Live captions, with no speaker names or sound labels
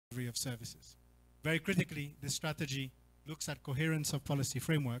delivery of services. Very critically, this strategy looks at coherence of policy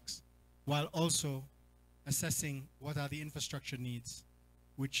frameworks while also assessing what are the infrastructure needs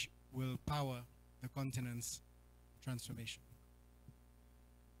which will power the continent's transformation.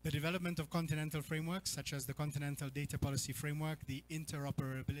 The development of continental frameworks, such as the Continental Data Policy Framework, the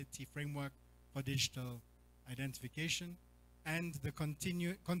Interoperability Framework for Digital Identification, and the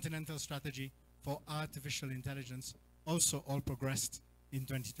Continental Strategy for Artificial Intelligence, also all progressed in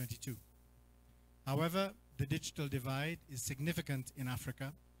 2022. However, the digital divide is significant in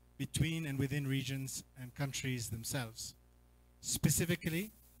Africa between and within regions and countries themselves.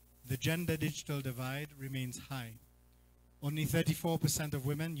 Specifically, the gender digital divide remains high. Only 34% of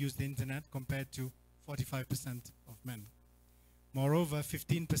women use the internet compared to 45% of men. Moreover,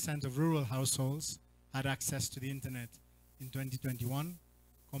 15% of rural households had access to the internet in 2021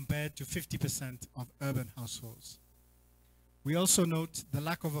 compared to 50% of urban households. We also note the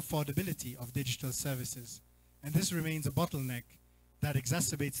lack of affordability of digital services, and this remains a bottleneck that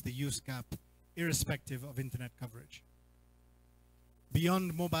exacerbates the use gap irrespective of internet coverage.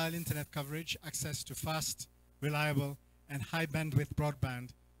 Beyond mobile internet coverage, access to fast, reliable, and high bandwidth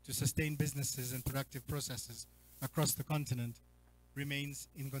broadband to sustain businesses and productive processes across the continent remains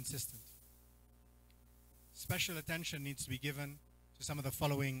inconsistent. Special attention needs to be given to some of the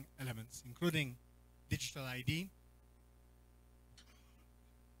following elements, including digital ID,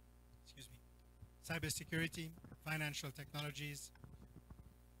 cybersecurity, financial technologies,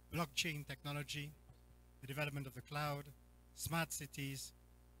 blockchain technology, the development of the cloud, smart cities,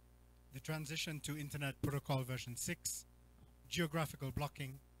 the transition to Internet Protocol version 6, geographical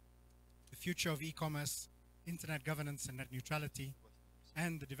blocking, the future of e-commerce, internet governance and net neutrality,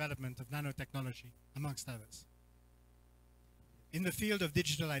 and the development of nanotechnology, amongst others. In the field of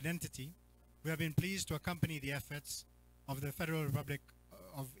digital identity, we have been pleased to accompany the efforts of the Federal Republic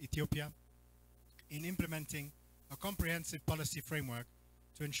of Ethiopia in implementing a comprehensive policy framework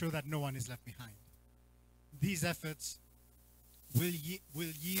to ensure that no one is left behind. These efforts will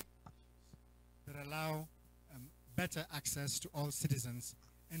yield that allow better access to all citizens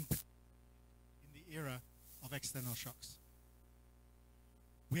and in the era of external shocks.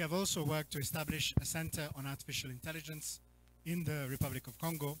 We have also worked to establish a center on artificial intelligence in the Republic of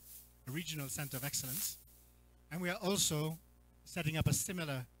Congo, a regional center of excellence, and we are also setting up a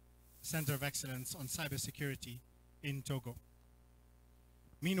similar center of excellence on cybersecurity in Togo.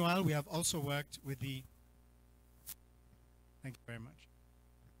 Meanwhile, we have also worked with the, thank you very much.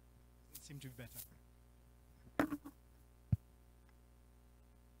 It seemed to be better.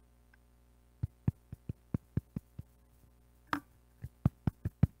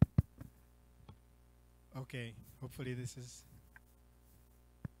 Okay, hopefully this is.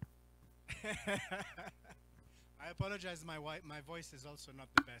 I apologize, my voice is also not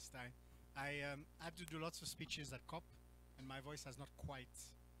the best. I had to do lots of speeches at COP, and my voice has not quite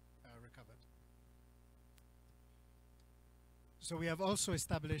recovered. So we have also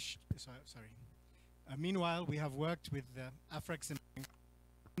established, meanwhile, we have worked with Afrex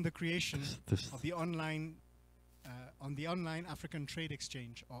in the creation of the online African Trade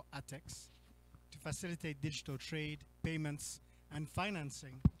Exchange, or ATEX, to facilitate digital trade, payments, and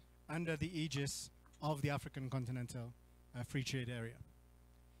financing under the aegis of the African Continental Free Trade Area.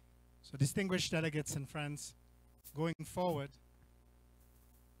 So distinguished delegates and friends, going forward,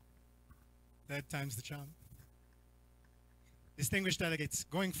 third time's the charm. Distinguished delegates,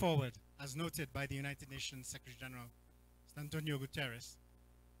 going forward, as noted by the United Nations Secretary General, Antonio Guterres,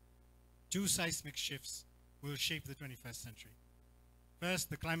 two seismic shifts will shape the 21st century.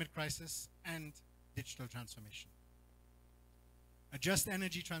 First, the climate crisis and digital transformation. A just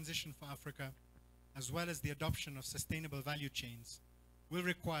energy transition for Africa, as well as the adoption of sustainable value chains, will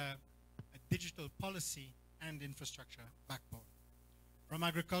require a digital policy and infrastructure backbone. From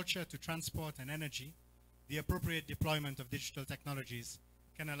agriculture to transport and energy, the appropriate deployment of digital technologies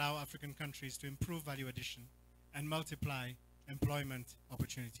can allow African countries to improve value addition and multiply employment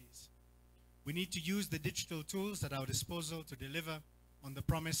opportunities. We need to use the digital tools at our disposal to deliver on the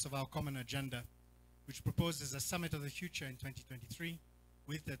promise of our common agenda, which proposes a summit of the future in 2023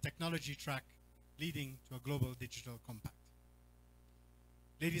 with the technology track leading to a global digital compact.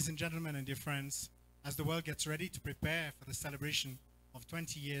 Ladies and gentlemen and dear friends, as the world gets ready to prepare for the celebration of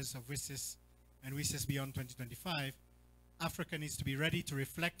 20 years of WSIS and WSIS Beyond 2025, Africa needs to be ready to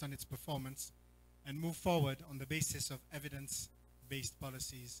reflect on its performance and move forward on the basis of evidence-based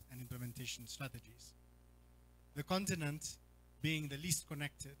policies and implementation strategies. The continent, being the least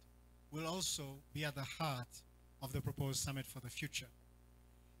connected, will also be at the heart of the proposed Summit for the Future.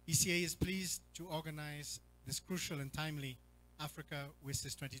 ECA is pleased to organize this crucial and timely Africa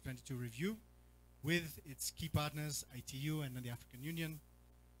WSIS 2022 review with its key partners, ITU and the African Union.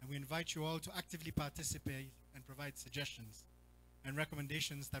 And we invite you all to actively participate and provide suggestions and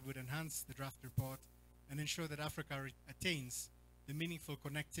recommendations that would enhance the draft report and ensure that Africa attains the meaningful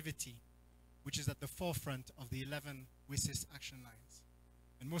connectivity which is at the forefront of the 11 WSIS action lines.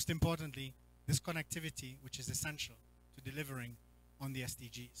 And most importantly, this connectivity which is essential to delivering on the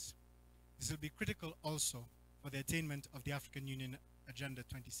SDGs. This will be critical also for the attainment of the African Union Agenda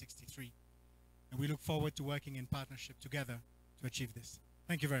 2063. And we look forward to working in partnership together to achieve this.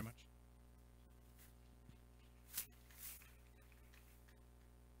 Thank you very much.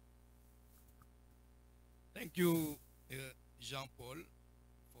 Thank you, Jean-Paul,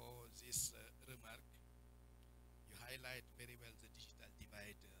 for this remark. You highlight very well the digital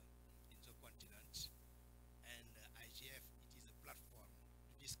divide in the continent. And IGF, it is a platform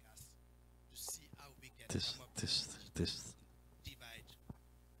to discuss, to see how we can come up with this divide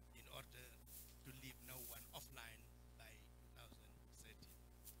in order to leave no one offline by 2030.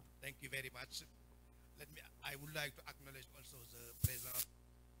 Thank you very much. I would like to acknowledge also the presence.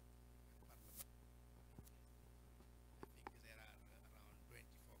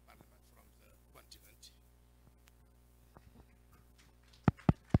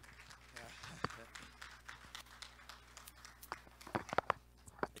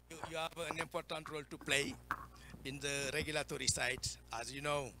 You have an important role to play in the regulatory side. As you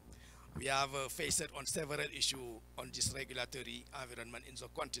know, we have faced on several issues on this regulatory environment in the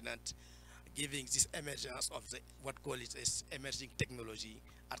continent, giving this emergence of the what call it as emerging technology,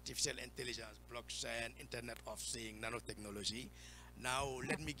 artificial intelligence, blockchain, Internet of Things, nanotechnology. Now,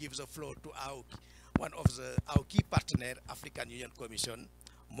 let me give the floor to one of our key partner, African Union Commission,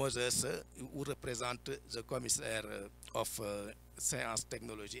 Moses, who represent the Commissaire of Science,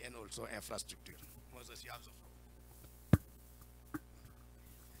 Technology, and also Infrastructure. Moses, you have the floor.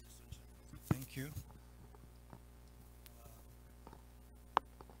 Thank you.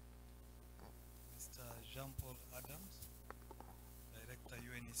 Mr. Jean-Paul Adams, Director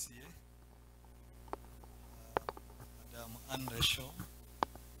UNECA, Madam Andre Shaw,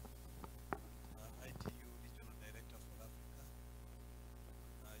 ITU Regional Director for Africa,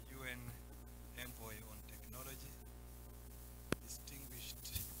 UN Envoy on Technology,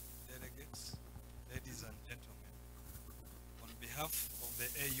 distinguished delegates, ladies and gentlemen. On behalf of the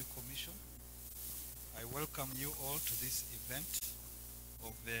AU Commission, I welcome you all to this event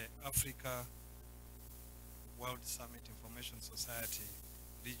of the Africa World Summit Information Society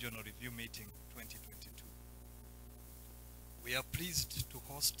Regional Review Meeting 2022. We are pleased to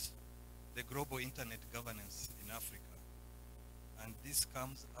host the Global Internet Governance in Africa, and this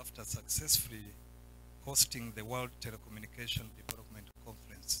comes after successfully hosting the World Telecommunication Development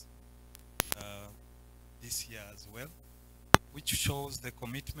Conference this year as well, which shows the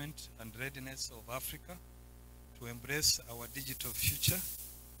commitment and readiness of Africa to embrace our digital future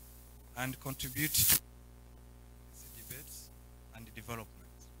and contribute to debates and development,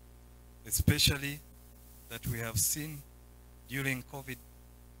 especially that we have seen during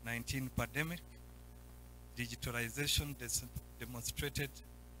COVID-19 pandemic. Digitalization demonstrated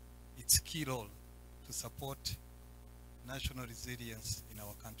its key role to support national resilience in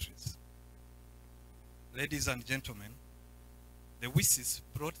our countries. Ladies and gentlemen, the WSIS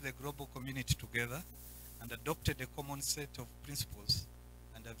brought the global community together and adopted a common set of principles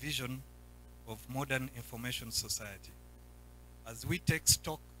and a vision of modern information society. As we take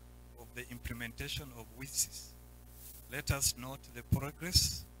stock of the implementation of WSIS, let us note the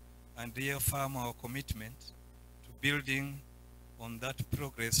progress and reaffirm our commitment to building on that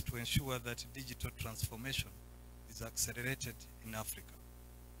progress to ensure that digital transformation is accelerated in Africa.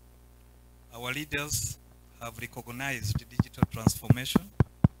 Our leaders have recognized digital transformation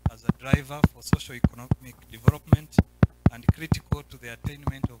as a driver for socio-economic development and critical to the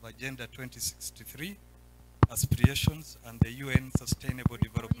attainment of Agenda 2063 aspirations and the UN Sustainable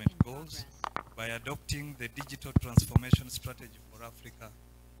Development Goals by adopting the Digital Transformation Strategy for Africa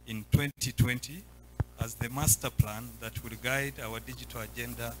in 2020 as the master plan that will guide our digital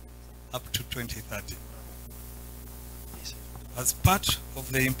agenda up to 2030. As part of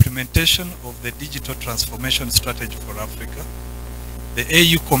the implementation of the Digital Transformation Strategy for Africa, the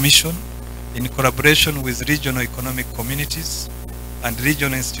AU Commission, in collaboration with regional economic communities and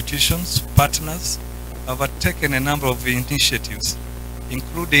regional institutions, partners, have taken a number of initiatives,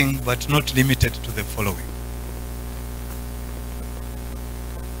 including but not limited to the following.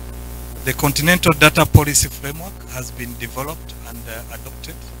 The Continental Data Policy Framework has been developed and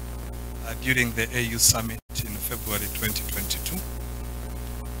adopted during the AU Summit in February 2022,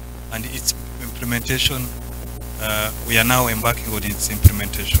 and its implementation we are now embarking on its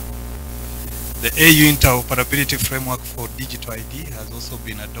implementation. The AU Interoperability Framework for Digital ID has also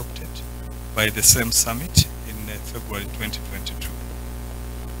been adopted by the same summit in February 2022.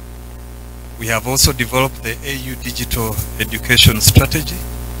 We have also developed the AU Digital Education Strategy,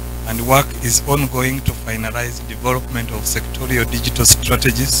 and work is ongoing to finalize development of sectorial digital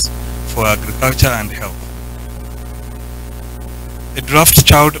strategies for agriculture and health. A draft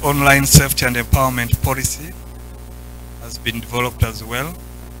child online safety and empowerment policy has been developed as well,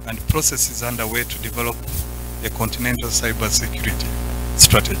 and process is underway to develop a continental cybersecurity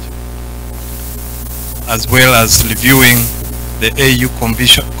strategy, as well as reviewing the AU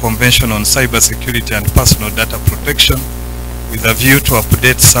Convention on Cybersecurity and Personal Data Protection with a view to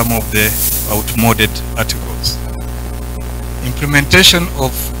update some of the outmoded articles. Implementation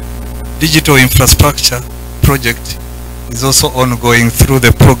of digital infrastructure project is also ongoing through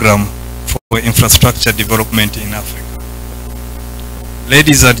the Program for Infrastructure Development in Africa.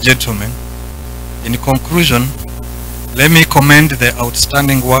 Ladies and gentlemen, in conclusion, let me commend the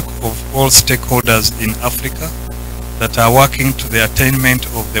outstanding work of all stakeholders in Africa that are working to the attainment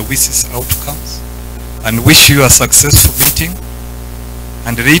of the WSIS outcomes, and wish you a successful meeting,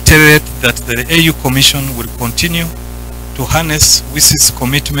 and reiterate that the AU Commission will continue to harness WSIS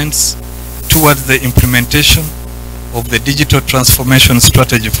commitments towards the implementation of the Digital Transformation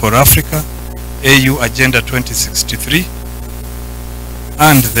Strategy for Africa, AU Agenda 2063,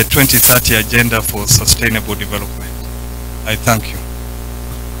 and the 2030 Agenda for Sustainable Development. I thank you.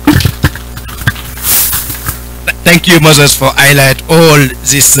 Thank you, Moses, for highlight all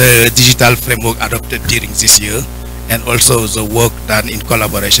this digital framework adopted during this year, and also the work done in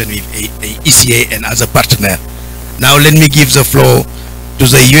collaboration with ECA and other partner. Now let me give the floor to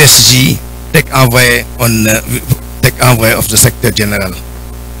the USG Tech Envoy Tech Envoy of the Secretary General.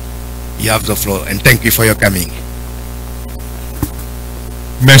 You have the floor, and thank you for your coming.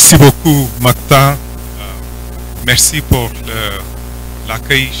 Merci beaucoup, Makta. Merci pour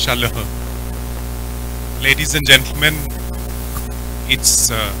l'accueil chaleureux. Ladies and gentlemen,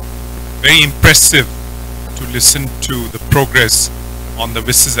 it's very impressive to listen to the progress on the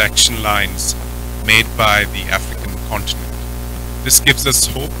WSIS action lines made by the African continent. This gives us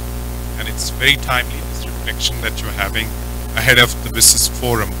hope, and it's very timely, this reflection that you're having ahead of the WSIS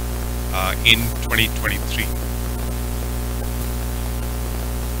Forum in 2023.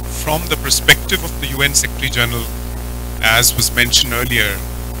 From the perspective of the UN Secretary General, as was mentioned earlier,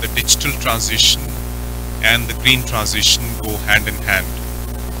 the digital transition and the green transition go hand in hand.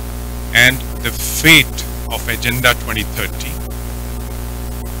 And the fate of Agenda 2030,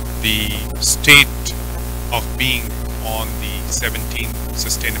 the state of being on the 17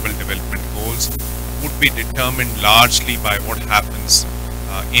 Sustainable Development Goals would be determined largely by what happens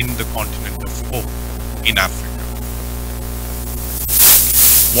in the continent of hope in Africa.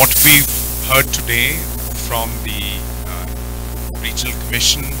 What we've heard today from the Regional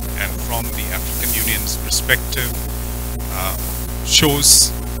Commission and from the African Union's perspective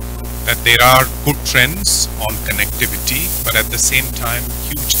shows that there are good trends on connectivity, but at the same time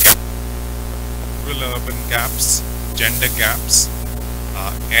huge gaps, rural-urban gaps, gender gaps,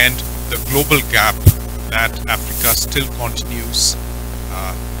 and the global gap that Africa still continues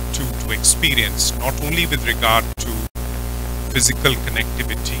to experience, not only with regard to physical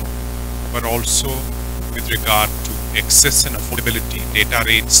connectivity, but also with regard to access and affordability. Data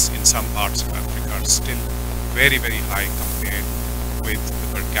rates in some parts of Africa are still very, very high compared with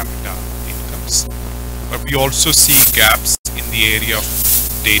the per capita incomes. But we also see gaps in the area of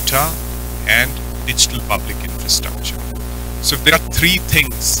data and digital public infrastructure. So if there are three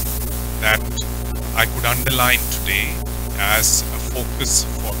things that I could underline today as a focus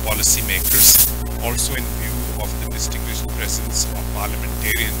for policymakers, also in view of the distinguished presence of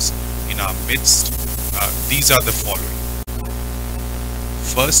parliamentarians in our midst, these are the following.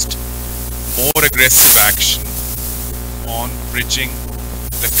 First, more aggressive action on bridging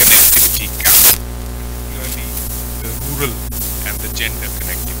the connectivity gap, particularly the rural and the gender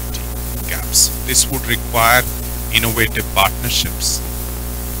connectivity gaps. This would require innovative partnerships.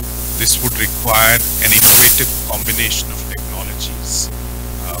 This would require an innovative combination of technologies,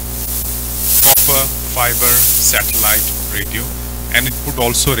 copper, fiber, satellite, radio, and it would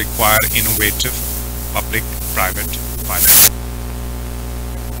also require innovative public-private financing.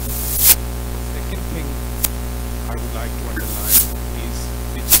 Second thing I would like to underline is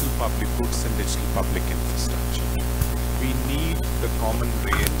digital public goods and digital public infrastructure. We need the common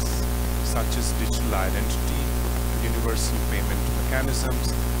rails such as digital identity, universal payment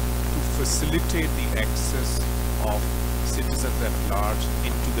mechanisms to facilitate the access of citizens at large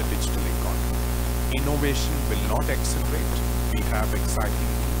into the digital economy. innovation will not accelerate. We have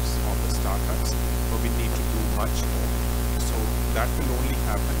exciting news on the startups, but we need to do much more. So that will only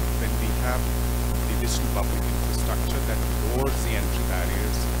happen when we have the digital public infrastructure that lowers the entry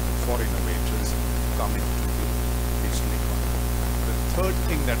barriers for innovators to come into the digital economy. The third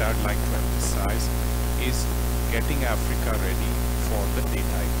thing that I'd like to emphasize is getting Africa ready for the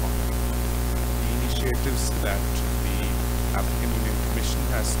data economy. The initiatives that the African Union Commission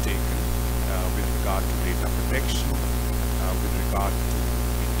has taken with regard to data protection, with regard to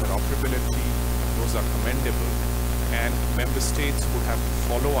interoperability, those are commendable, and member states would have to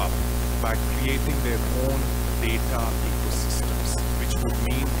follow up by creating their own data ecosystems, which would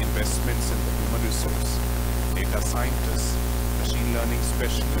mean investments in the human resource, data scientists, machine learning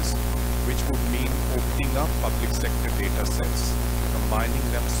specialists, which would mean opening up public sector data sets, combining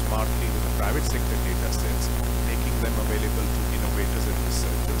them smartly with the private sector data sets, making them available to innovators and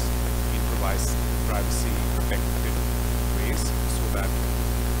researchers in privacy protected ways so that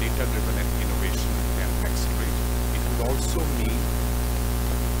data-driven innovation can accelerate. It would also mean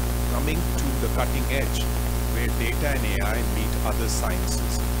coming to the cutting edge where data and AI meet other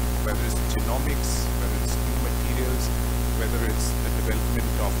sciences, whether it's genomics, whether it's new materials, whether it's the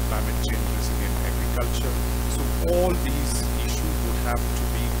development of climate change resilient agriculture. So all these issues would have to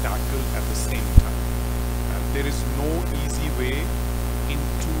be tackled at the same time. And there is no easy way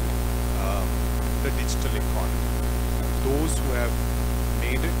into the digital economy. Those who have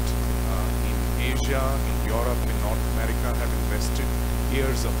made it in Asia, in Europe, in North America have invested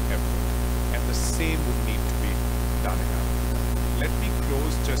years of effort, and the same would need to be done in Africa. Let me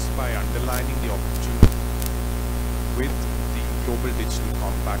close just by underlining the opportunity with the Global Digital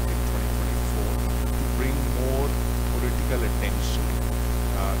Compact in 2024 to bring more political attention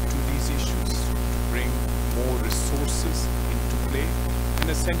to these issues, to bring more resources into play,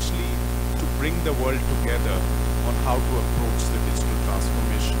 and essentially to bring the world together on how to approach the digital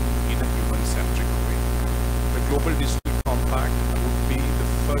transformation in a human-centric way. The Global Digital Compact would be the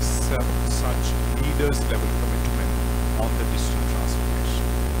first such leaders-level commitment on the digital transformation.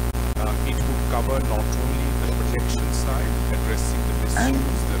 It would cover not only the protection side, addressing the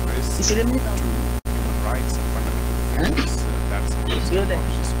misuse, the risks to human rights and fundamental freedoms, that's the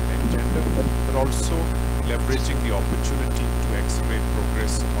conscious agenda, but also leveraging the opportunity to accelerate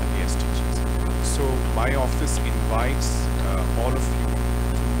progress on the SDGs. So my office invites all of you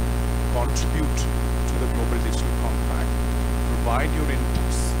to contribute to the Global Digital Compact, provide your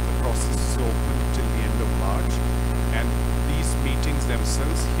inputs. The process is open till the end of March, and these meetings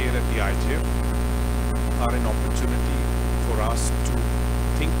themselves here at the IGF are an opportunity for us to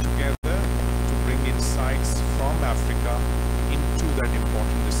think together, to bring insights from Africa into that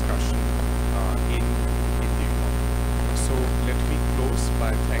important discussion in the economy. So let me close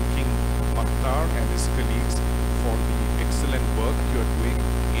by thanking Makhtar and his colleagues for the excellent work you are doing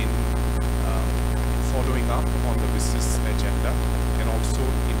in following up on the WSIS agenda and also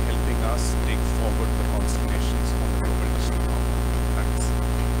in helping us take forward the consultations on the Global Digital Compact. Thanks.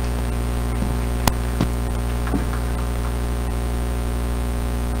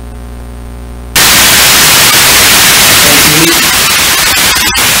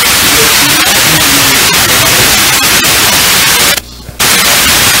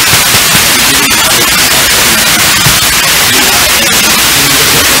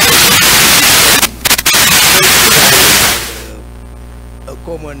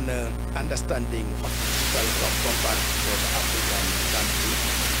 Common understanding of digital compact for the African country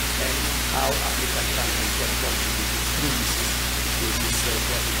and how African countries can contribute through this to this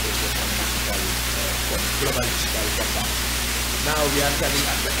contribution on digital global digital compact. Now we are coming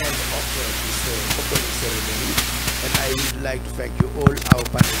at the end of this opening ceremony, and I would like to thank you all, our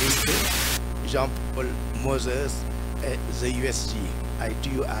panelists, Jean-Paul Moses, the USG. I do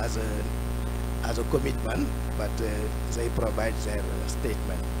you as a commitment, but they provide their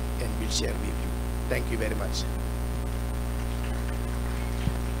statement and will share with you. Thank you very much.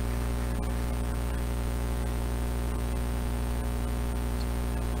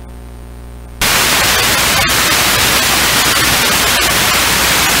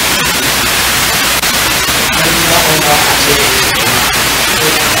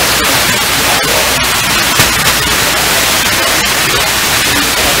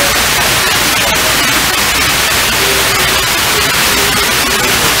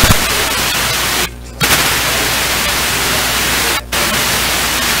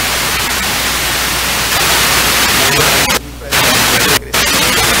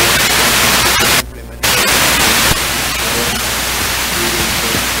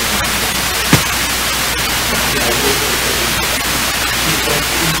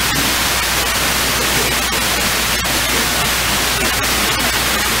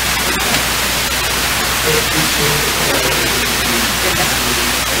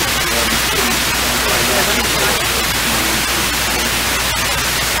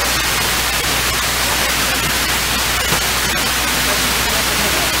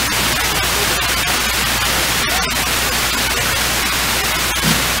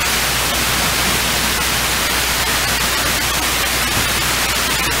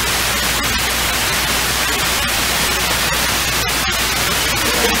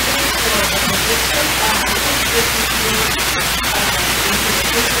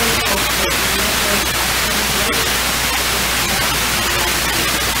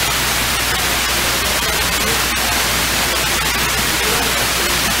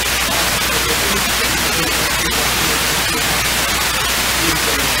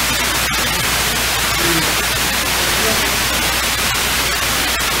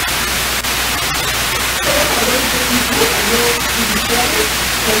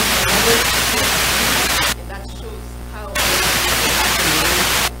 That shows how I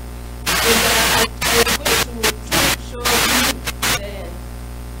am going to show the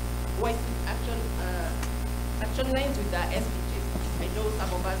WSIS action lines with the SDGs. I know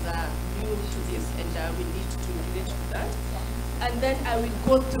some of us are new to this and we need to relate to that. And then I will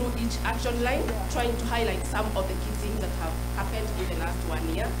go through each action line, trying to highlight some of the key things that have happened in the last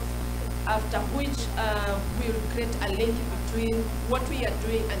 1 year. After which we'll create a link between what we are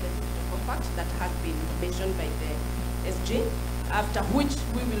doing and the digital compact that has been mentioned by the SG. After which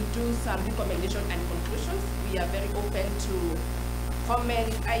we will do some recommendation and conclusions. We are very open to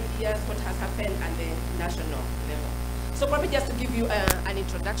comments, ideas, what has happened at the national level. So probably just to give you an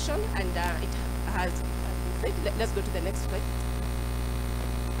introduction, and it has, let's go to the next slide.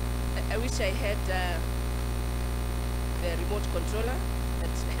 I wish I had the remote controller.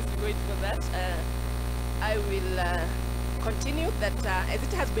 Wait for that. I will continue that as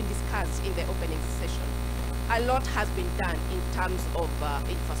it has been discussed in the opening session, a lot has been done in terms of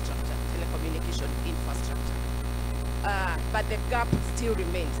infrastructure, telecommunication infrastructure. But the gap still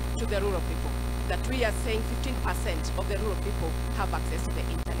remains to the rural people, that we are saying 15% of the rural people have access to the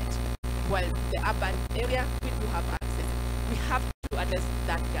internet, while the urban area, we do have access. We have to address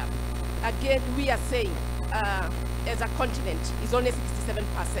that gap. Again, we are saying as a continent is only 67%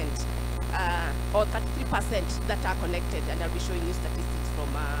 or 33% that are connected, and I'll be showing you statistics from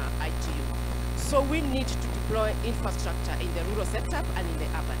ITU. So we need to deploy infrastructure in the rural setup and in the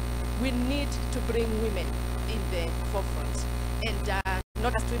urban. We need to bring women in the forefront, and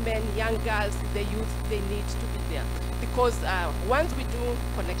not just women, young girls, the youth, they need to be there. Because once we do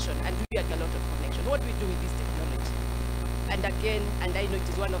connection, and we have a lot of connection, what we do with this technology? And again, and I know it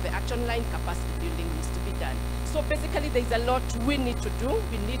is one of the action line, capacity building needs to be done. So basically there's a lot we need to do.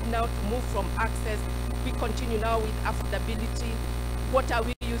 We need now to move from access. We continue now with affordability. What are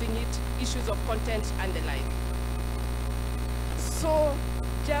we using it? Issues of content and the like. So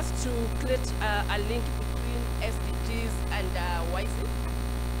just to create a link between SDGs and WSIS.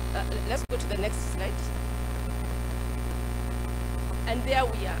 Let's go to the next slide. And there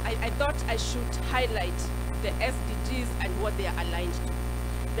we are. I thought I should highlight the SDGs and what they are aligned to.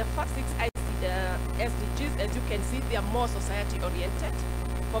 The first 6 SDGs, as you can see, they are more society-oriented.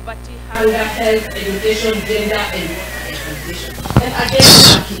 Poverty, hunger, health, education, gender, and water exploitation. And again,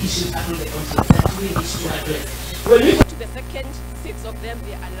 there are key issues across the continent that we need to address. When we go to the second 6 of them,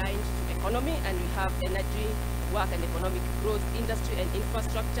 they are aligned to economy, and we have energy, work and economic growth, industry and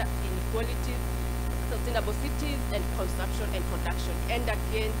infrastructure, inequality, sustainable cities, and consumption and production. And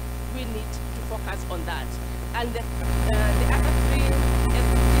again, we need to focus on that. And the other 3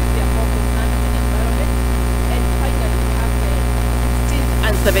 SDGs, they are more concerned with the environment. And finally, we have the 16th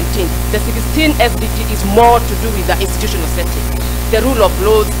and 17th. The 16th SDG is more to do with the institutional setting, the rule of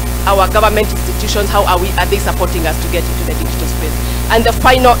laws, our government institutions, how are they supporting us to get into the digital space. And the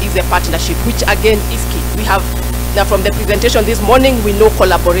final is a partnership, which again is key. We have, now from the presentation this morning, we know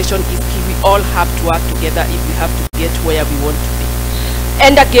collaboration is key. We all have to work together if we have to get where we want to be.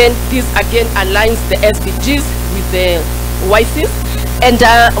 And again, this again aligns the SDGs with the WSIS. And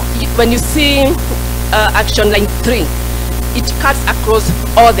when you see action line 3, it cuts across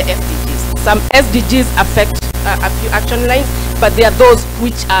all the SDGs. Some SDGs affect a few action lines, but there are those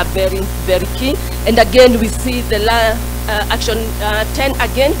which are very, very key. And again, we see the action 10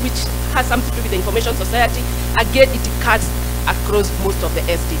 again, which has something to do with the information society. Again, it cuts across most of the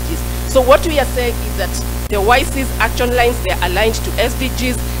SDGs. So what we are saying is that the WSIS action lines, they are aligned to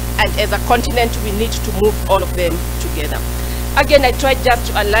SDGs, and as a continent, we need to move all of them together. Again, I tried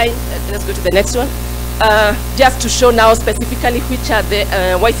just to align, let's go to the next one, just to show now specifically which are the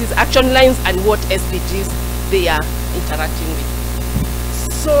WSIS action lines and what SDGs they are interacting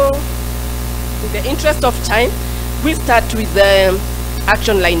with. So, in the interest of time, We start with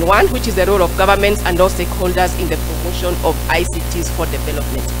action line 1, which is the role of governments and all stakeholders in the promotion of ICTs for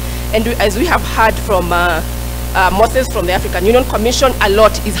development. And as we have heard from Moses from the African Union Commission, a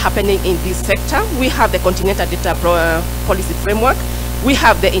lot is happening in this sector. We have the Continental Data Policy Framework. We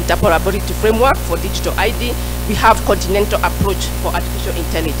have the Interoperability Framework for Digital ID. We have Continental Approach for Artificial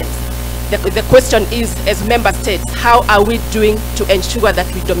Intelligence. The question is, as member states, how are we doing to ensure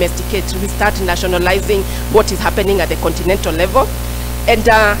that we domesticate, we start nationalizing what is happening at the continental level? And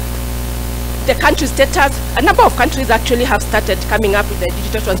the country status, a number of countries actually have started coming up with the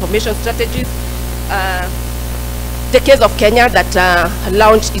digital transformation strategies. The case of Kenya that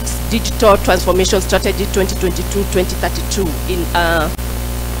launched its digital transformation strategy 2022-2032 in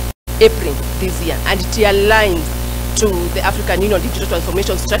April this year, and it aligns to the African Union digital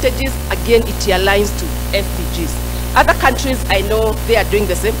transformation strategies. Again, it aligns to SDGs. Other countries, I know they are doing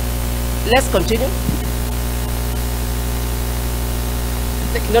the same. Let's continue.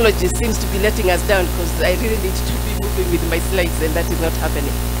 Technology seems to be letting us down because I really need to be moving with my slides, and that is not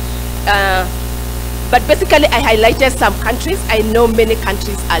happening. But basically, I highlighted some countries. I know many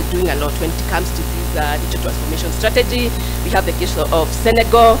countries are doing a lot when it comes to this digital transformation strategy. We have the case of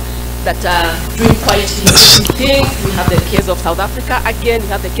Senegal that are doing quite interesting things. We have the case of South Africa. Again, we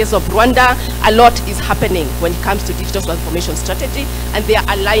have the case of Rwanda. A lot is happening when it comes to digital transformation strategy, and they are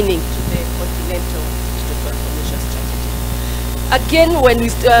aligning to the continental digital transformation strategy. Again, when we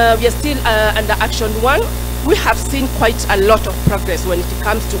are still under Action 1, we have seen quite a lot of progress when it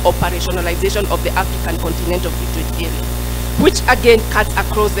comes to operationalization of the African Continental Free Trade Area, which again cuts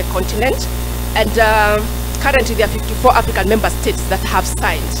across the continent. And currently there are 54 African member states that have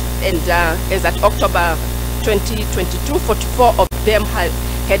signed, and as at October 2022, 44 of them had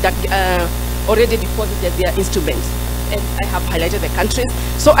already deposited their instruments, and I have highlighted the countries.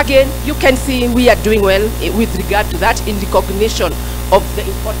 So again, you can see we are doing well with regard to that, in recognition of the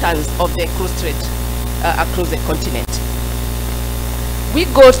importance of the cross trade across the continent. We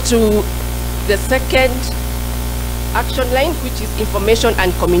go to the second action line, which is information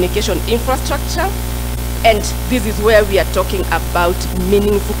and communication infrastructure. And this is where we are talking about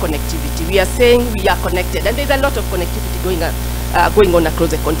meaningful connectivity. We are saying we are connected, and there's a lot of connectivity going on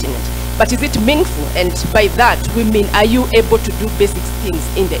across the continent. But is it meaningful? And by that, we mean, are you able to do basic things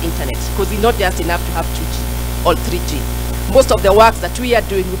in the internet? Because it's not just enough to have 2G or 3G. Most of the work that we are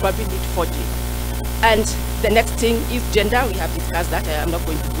doing, we probably need 4G. And the next thing is gender. We have discussed that. I'm not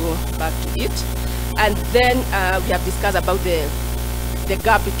going to go back to it. And then we have discussed about the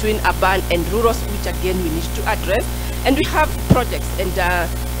gap between urban and rural, which again we need to address. And we have projects, and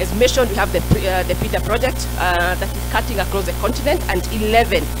as mentioned, we have the PIDA project that is cutting across the continent, and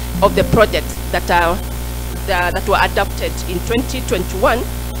 11 of the projects that were adopted in 2021,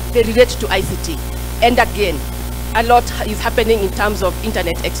 they relate to ICT. And again, a lot is happening in terms of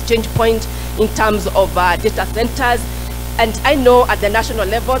internet exchange point, in terms of data centers. And I know at the national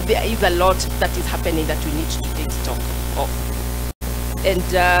level, there is a lot that is happening that we need to take stock of. And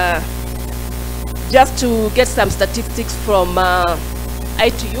just to get some statistics from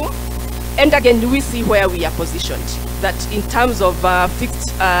ITU, and again, we see where we are positioned. That in terms of fixed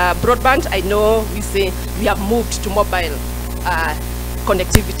broadband, I know we say we have moved to mobile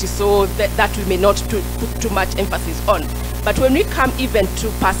connectivity, so that we may not put too much emphasis on. But when we come even to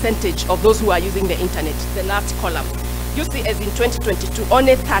percentage of those who are using the internet, the last column, you see as in 2022,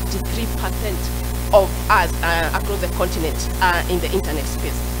 only 33% of us across the continent are in the internet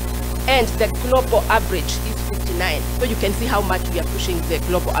space. And the global average is 59. So you can see how much we are pushing the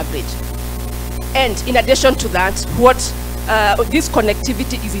global average. And in addition to that, this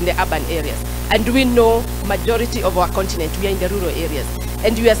connectivity is in the urban areas. And we know majority of our continent, we are in the rural areas.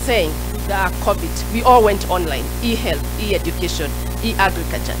 And we are saying, the COVID, we all went online, e-health, e-education,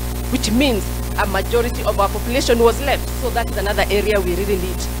 e-agriculture, which means a majority of our population was left. So that is another area we really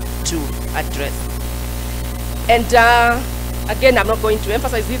need to address. And again, I'm not going to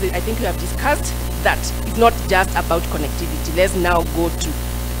emphasize this. I think we have discussed that it's not just about connectivity. Let's now go to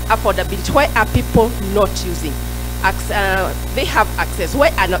affordability. Why are people not using? They have access. Why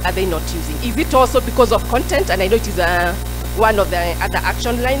are they not using? Is it also because of content? And I know it is one of the other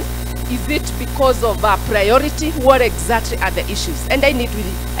action lines. Is it because of priority? What exactly are the issues? And I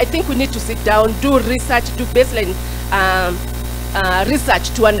think we need to sit down, do research, do baseline research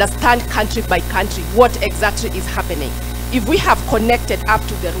to understand country by country what exactly is happening. If we have connected up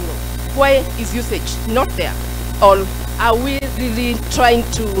to the rural, why is usage not there? Or are we really trying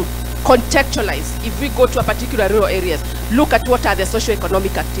to contextualize? If we go to a particular rural areas, look at what are the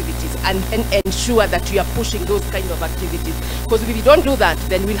socio-economic activities and ensure that we are pushing those kind of activities. Because if we don't do that,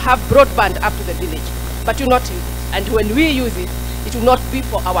 then we'll have broadband up to the village, but you're not using it. And when we use it, it will not be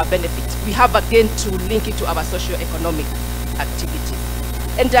for our benefit. We have again to link it to our socio-economic activity.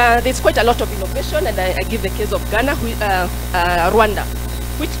 And there's quite a lot of innovation, and I give the case of Ghana, Rwanda,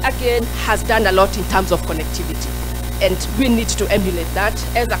 which again has done a lot in terms of connectivity. And we need to emulate that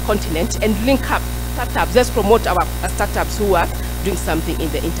as a continent and link up startups. Let's promote our startups who are doing something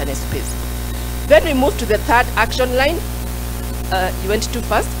in the internet space. Then we move to the third action line. You went too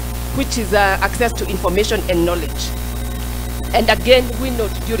fast, which is access to information and knowledge. And again, we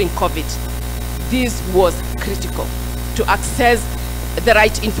note during COVID, this was critical to access the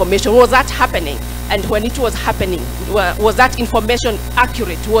right information. Was that happening? And when it was happening, was that information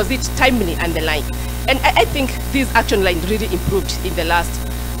accurate? Was it timely and the like? And I think this action line really improved in the last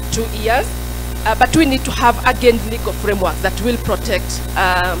 2 years. But we need to have, again, legal frameworks that will protect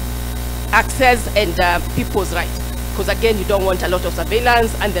access and people's rights. Because again, you don't want a lot of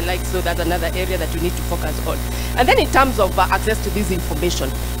surveillance and the like, so that's another area that you need to focus on. And then in terms of access to this information,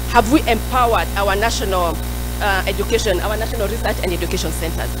 have we empowered our national education, our national research and education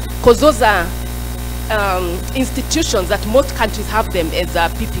centers? Because those are institutions that most countries have them as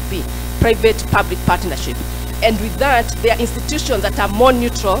PPP, private-public partnership. And with that, they are institutions that are more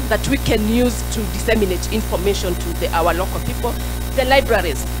neutral, that we can use to disseminate information to our local people. The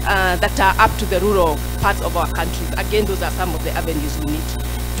libraries that are up to the rural parts of our countries. Again, those are some of the avenues we need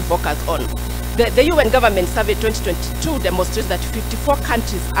to focus on. The UN Government Survey 2022 demonstrates that 54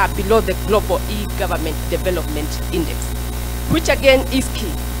 countries are below the Global E-Government Development Index, which again is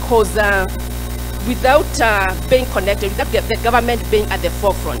key, because without being connected, without the government being at the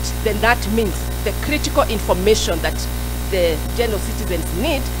forefront, then that means the critical information that the general citizens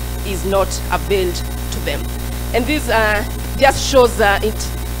need is not availed to them. And this just shows it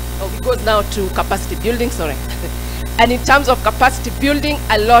goes now to capacity building, sorry. And in terms of capacity building,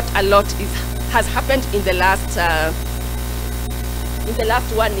 a lot has happened in the last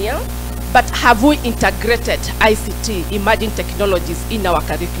 1 year. But have we integrated ICT, emerging technologies, in our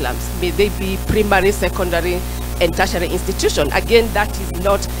curriculums? May they be primary, secondary, and tertiary institution? Again, that is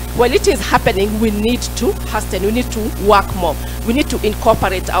not, well, it is happening. We need to hasten, we need to work more. We need to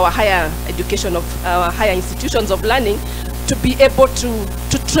incorporate our higher education of our higher institutions of learning to be able to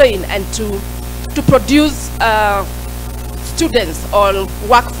train and to produce students or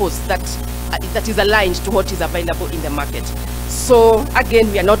workforce that is aligned to what is available in the market. So again,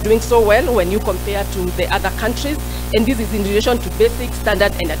 we are not doing so well when you compare to the other countries, and this is in relation to basic,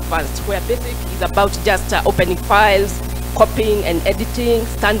 standard, and advanced, where basic is about just opening files, copying and editing.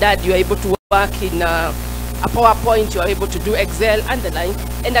 Standard, you are able to work in a PowerPoint, you are able to do Excel and the like,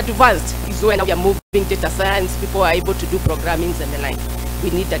 and advanced is when we are moving data science, people are able to do programming and the like. We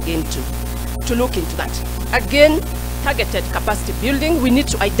need again to look into that. Again, targeted capacity building, we need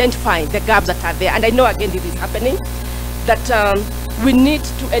to identify the gaps that are there, and I know again this is happening, that we need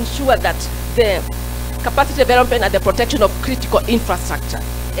to ensure that the capacity development and the protection of critical infrastructure,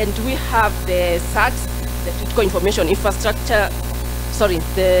 and we have the SATs, the critical information infrastructure, sorry,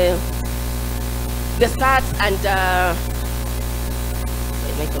 the SATs and am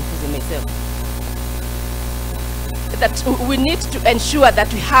I confusing myself? That we need to ensure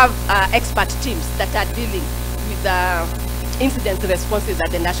that we have expert teams that are dealing with incident responses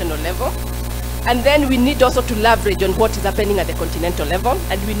at the national level. And then we need also to leverage on what is happening at the continental level.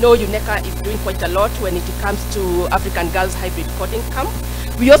 And we know UNECA is doing quite a lot when it comes to African Girls Hybrid Coding Camp.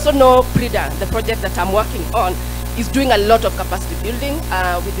 We also know PRIDA, the project that I'm working on, is doing a lot of capacity building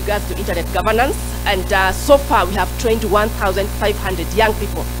with regards to internet governance. And so far we have trained 1,500 young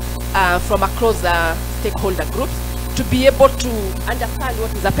people from across stakeholder groups to be able to understand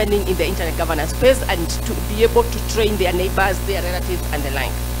what is happening in the internet governance space and to be able to train their neighbors, their relatives, and the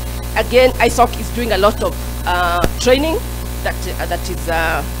like. Again, ISOC is doing a lot of training that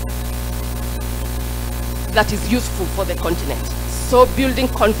is useful for the continent. So building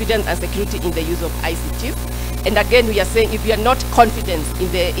confidence and security in the use of ICT. And again, we are saying if we are not confident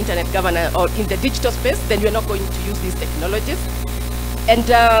in the internet governance or in the digital space, then we are not going to use these technologies. And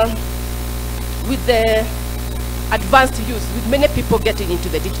with the advanced use, with many people getting into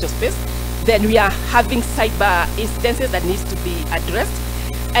the digital space, then we are having cyber incidences that needs to be addressed.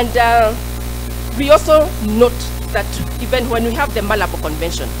 And we also note that even when we have the Malabo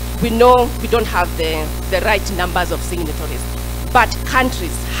Convention, we know we don't have the right numbers of signatories, but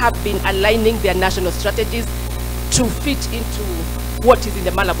countries have been aligning their national strategies to fit into what is in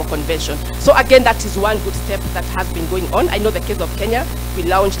the Malabo Convention. So again, that is one good step that has been going on. I know the case of Kenya, we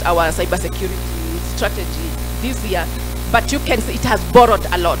launched our cybersecurity strategy this year, but you can see it has borrowed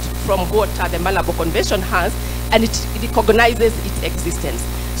a lot from what the Malabo Convention has, and it recognizes its existence.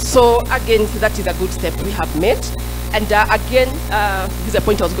 So again, that is a good step we have made. And again, this is a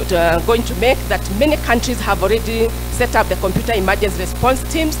point I was going to make, that many countries have already set up the computer emergency response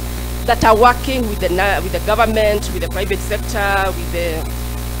teams that are working with the government, with the private sector, with the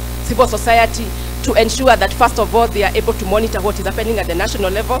civil society to ensure that, first of all, they are able to monitor what is happening at the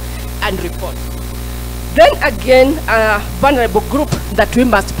national level and report. Then again, a vulnerable group that we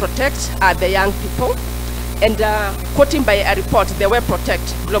must protect are the young people. And quoting by a report, the Web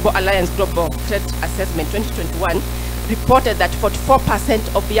Protect Global Alliance Global Threat Assessment 2021 reported that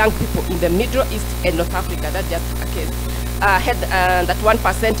 44% of young people in the Middle East and North Africa, that's just a case, had that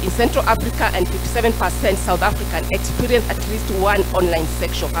 1% in Central Africa and 57% South African experienced at least one online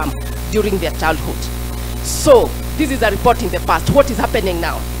sexual harm during their childhood. So this is a report in the past. What is happening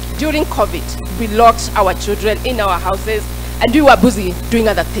now? During COVID, we locked our children in our houses and we were busy doing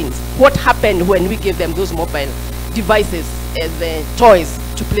other things. What happened when we gave them those mobile devices as toys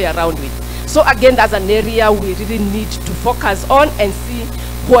to play around with? So again, that's an area we really need to focus on and see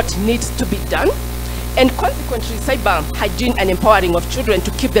what needs to be done. And consequently, cyber hygiene and empowering of children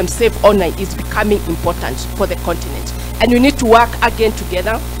to keep them safe online is becoming important for the continent. And we need to work again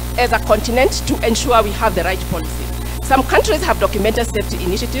together as a continent to ensure we have the right policy. Some countries have documented safety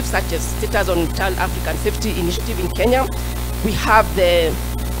initiatives, such as Status on Child African Safety Initiative in Kenya. We have the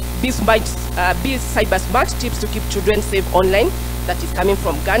Be Cyber Smart tips to keep children safe online that is coming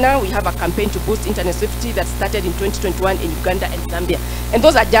from Ghana. We have a campaign to boost internet safety that started in 2021 in Uganda and Zambia. And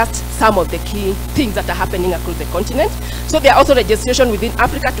those are just some of the key things that are happening across the continent. So there are also legislation within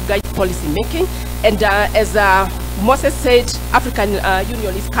Africa to guide policy making. And as Moses said, African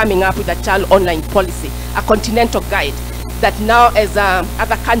Union is coming up with a child online policy, a continental guide that now as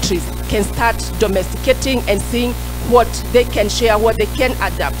other countries can start domesticating and seeing what they can share, what they can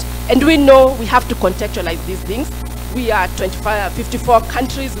adapt. And we know we have to contextualize these things. We are 54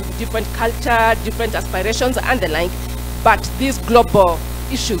 countries with different culture, different aspirations and the like, but these global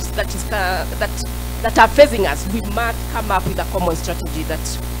issues that are facing us, we must come up with a common strategy that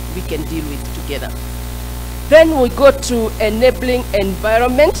we can deal with together. Then we go to enabling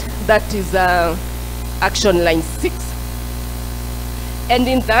environment, that is action line 6. And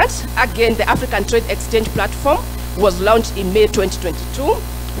in that, again, the African Trade Exchange Platform was launched in May 2022,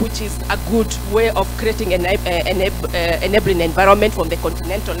 which is a good way of creating an enabling environment from the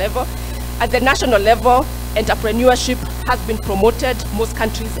continental level. At the national level, entrepreneurship has been promoted. Most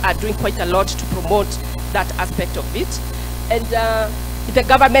countries are doing quite a lot to promote that aspect of it. And the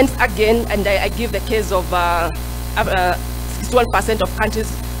governments, again, and I give the case of 61% of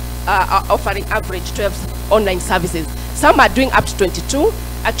countries are offering average 12 online services. Some are doing up to 22.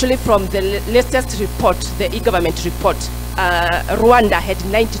 Actually, from the latest report, the e-government report, Rwanda had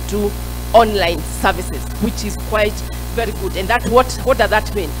 92 online services, which is quite very good. And that what does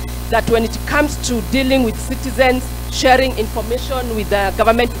that mean? That when it comes to dealing with citizens, sharing information with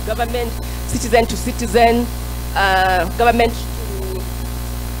government to government, citizen to citizen, government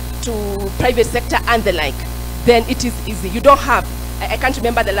to private sector and the like, then it is easy. You don't have, I can't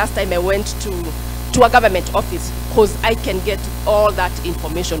remember the last time I went to a government office, because I can get all that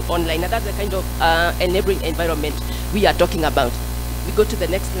information online. And that's the kind of enabling environment we are talking about. We go to the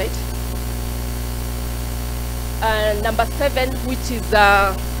next slide. Number 7, which is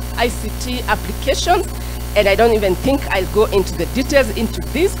ICT applications. And I don't even think I'll go into the details into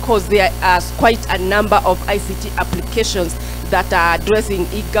this, because there are quite a number of ICT applications that are addressing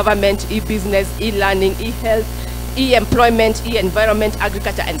e-government, e-business, e-learning, e-health, e-employment, e-environment,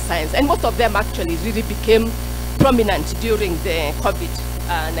 agriculture, and science. And most of them actually really became prominent during the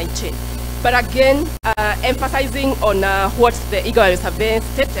COVID-19. But again, emphasizing on what the e-government survey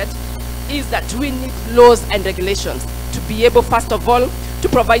stated is that we need laws and regulations to be able, first of all, to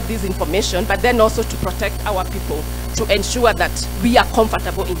provide this information, but then also to protect our people, to ensure that we are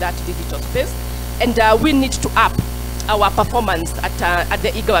comfortable in that digital space. And we need to up our performance at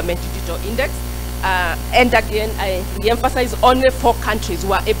the e-government digital index. And again, I emphasize only 4 countries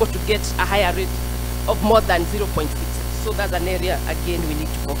were able to get a higher rate of more than 0.6. So that's an area, again, we need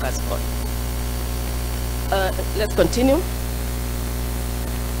to focus on. Let's continue.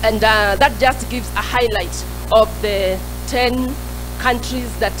 And that just gives a highlight of the 10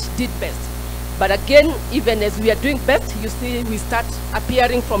 countries that did best. But again, even as we are doing best, you see we start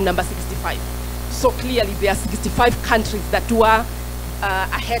appearing from number 65. So clearly there are 65 countries that were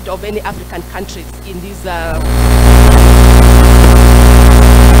ahead of any African countries in these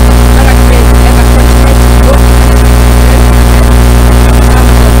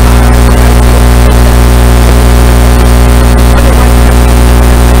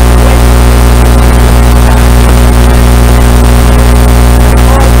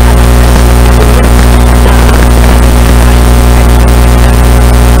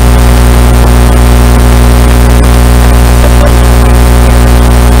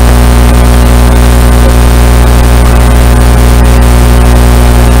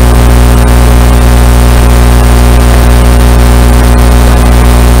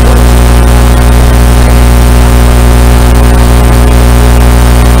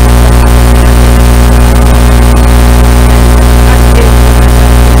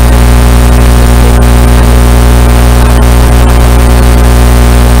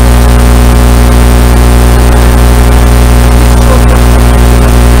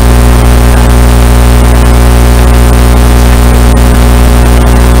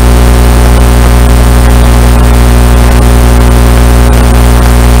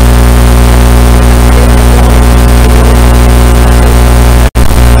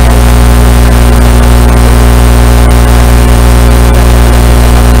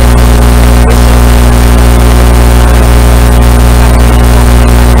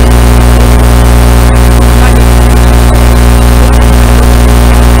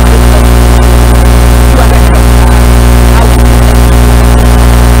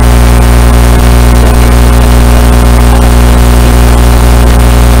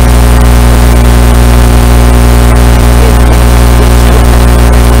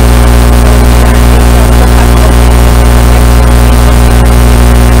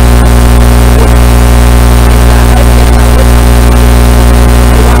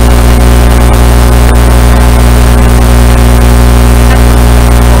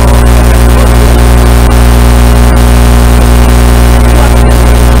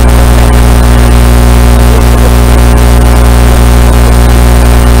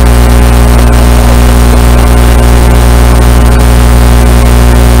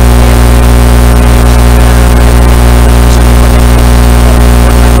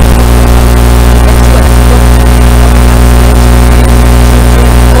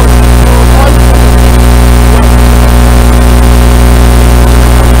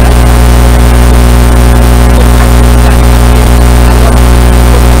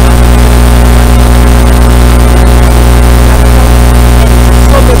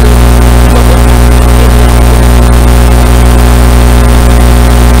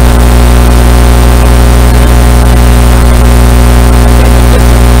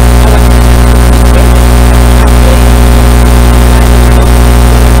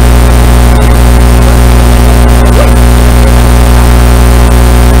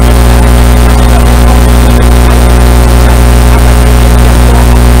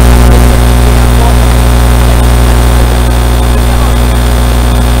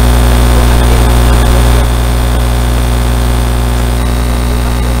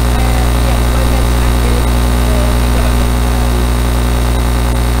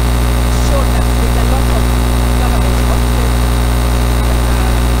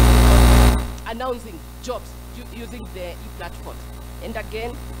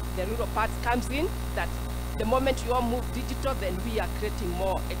part comes in, that the moment you all move digital, then we are creating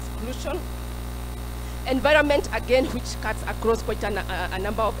more exclusion. Environment, again, which cuts across quite a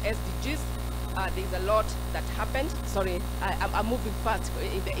number of SDGs. There's a lot that happened. Sorry, I'm moving fast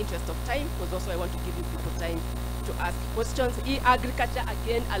in the interest of time, because also I want to give you people time to ask questions. Agriculture,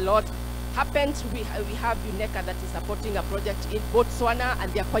 again, a lot happened. We have UNECA that is supporting a project in Botswana,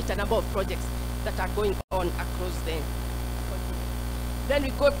 and there are quite a number of projects that are going on across the continent. Then we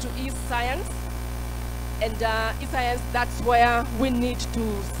go to e-science. And e-science, that's where we need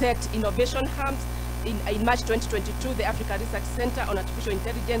to set innovation hubs. In March 2022, the Africa Research Center on Artificial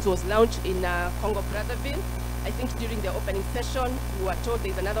Intelligence was launched in Congo Brazzaville. I think during the opening session, we were told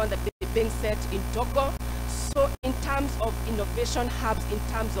there's another one that is being set in Togo. So in terms of innovation hubs, in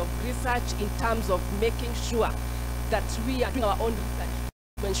terms of research, in terms of making sure that we are doing our own research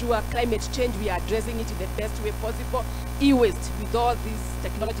to ensure climate change, we are addressing it in the best way possible. E-waste, with all these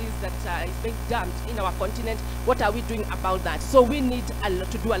technologies that is being dumped in our continent, what are we doing about that? So we need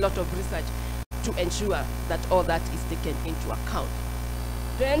to do a lot of research to ensure that all that is taken into account.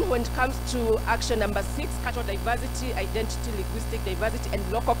 Then when it comes to action number 6, cultural diversity, identity, linguistic diversity,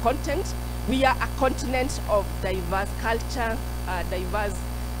 and local content, we are a continent of diverse culture, diverse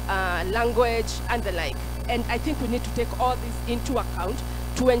language, and the like. And I think we need to take all this into account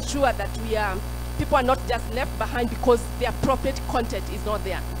to ensure that people are not just left behind because the appropriate content is not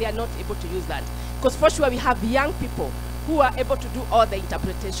there. They are not able to use that. Because for sure we have young people who are able to do all the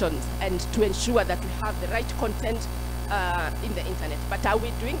interpretations and to ensure that we have the right content in the internet. But are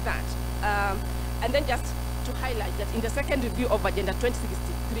we doing that? And then just to highlight that in the second review of Agenda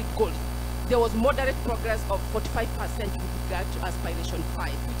 2063 goals, there was moderate progress of 45% with regard to Aspiration 5,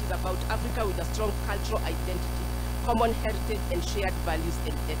 which is about Africa with a strong cultural identity, common heritage, and shared values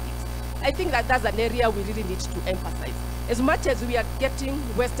and ethics. I think that that's an area we really need to emphasize. As much as we are getting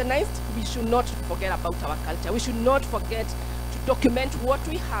westernized, we should not forget about our culture. We should not forget to document what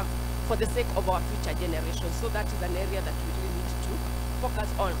we have for the sake of our future generations. So that is an area that we really need to focus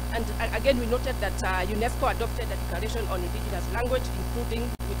on. And again, we noted that UNESCO adopted a declaration on indigenous language,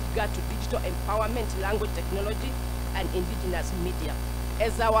 including with regard to digital empowerment, language technology, and indigenous media.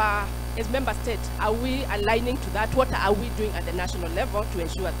 As member states, are we aligning to that? What are we doing at the national level to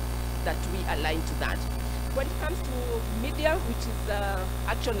ensure that we align to that? When it comes to media, which is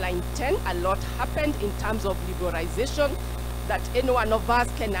action line 10, a lot happened in terms of liberalization, that any one of us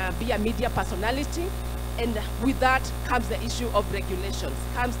can be a media personality. And with that comes the issue of regulations,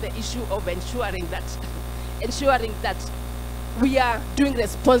 comes the issue of ensuring that we are doing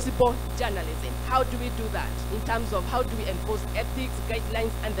responsible journalism. How do we do that? In terms of how do we impose ethics,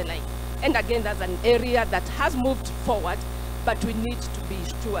 guidelines, and the like. And again, that's an area that has moved forward, but we need to be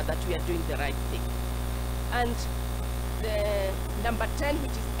sure that we are doing the right thing. And the number 10,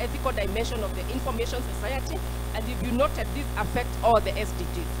 which is ethical dimension of the information society. And if you noted, these affect all the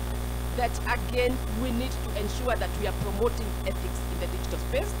SDGs. That again, we need to ensure that we are promoting ethics in the digital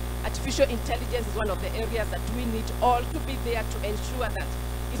space. Artificial intelligence is one of the areas that we need all to be there to ensure that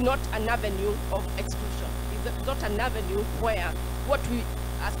it's not an avenue of exclusion. It's not an avenue where what we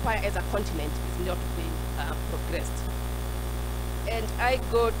aspire as a continent is not being progressed. And I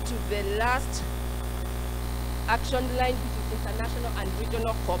go to the last action line, which is international and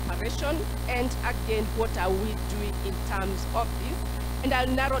regional cooperation. And again, what are we doing in terms of this? And I'll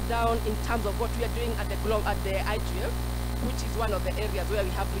narrow down in terms of what we are doing at the IGF, which is one of the areas where we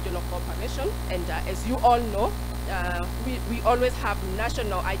have regional cooperation. And as you all know, we always have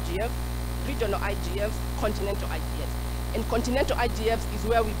national IGF, regional IGFs, continental IGFs. And continental IGFs is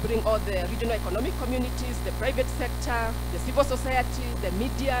where we bring all the regional economic communities, the private sector, the civil society, the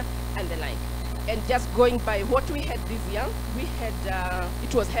media, and the like. And just going by what we had this year, we had,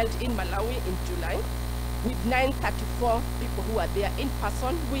 it was held in Malawi in July, with 934 people who are there in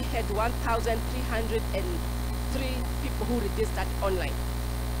person. We had 1,303 people who registered online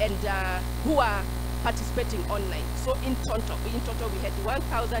and who are participating online. So in total we had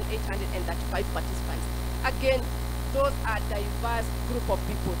 1,835 participants. Again, those are diverse group of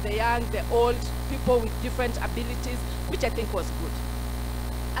people, the young, the old, people with different abilities, which I think was good.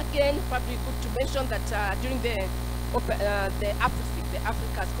 Again, probably good to mention that during the AFRIC, the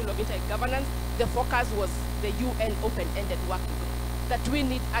Africa School of Intergovernance, the focus was the UN open-ended working group. That we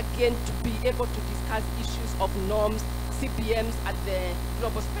need again to be able to discuss issues of norms, CPMs at the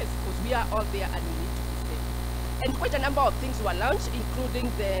global space, because we are all there and we need to be safe. And quite a number of things were launched,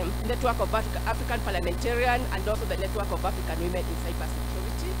 including the Network of African Parliamentarians and also the Network of African Women in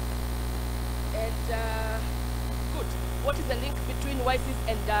Cybersecurity. And good. What is the link between WSIS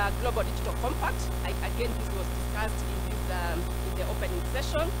and Global Digital Compact? Again, this was discussed in the opening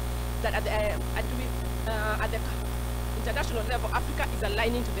session. that at the international level, Africa is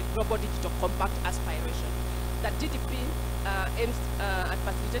aligning to the Global Digital Compact aspiration. That GDP aims at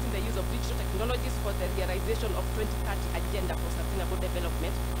facilitating the use of digital technologies for the realization of 2030 Agenda for Sustainable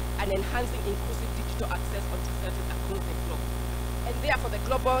Development and enhancing inclusive digital access on societies across the globe. And therefore, the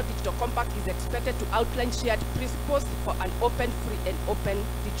Global Digital Compact is expected to outline shared principles for an open, free, and open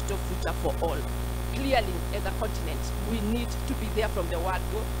digital future for all. Clearly, as a continent, we need to be there from the word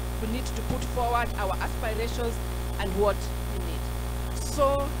go. We need to put forward our aspirations and what we need.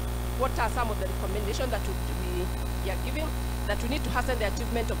 So, what are some of the recommendations that we are giving? That we need to hasten the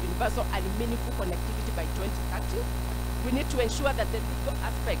achievement of universal and meaningful connectivity by 2030. We need to ensure that the legal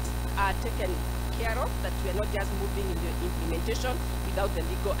aspects are taken care of, that we are not just moving in the implementation without the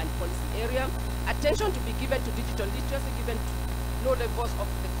legal and policy area. Attention to be given to digital literacy, given to low levels of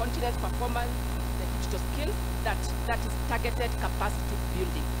the continent's performance, the digital skills, that is targeted capacity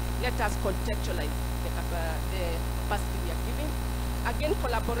building. Let us contextualize the capacity we are giving. Again,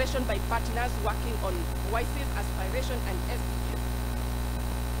 collaboration by partners working on WSIS aspiration and SDGs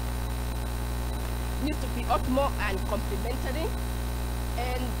needs to be optimal and complementary.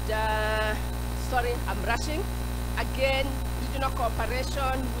 And sorry, I'm rushing. Again, regional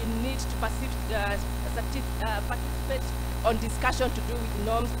cooperation, we need to participate on discussion to do with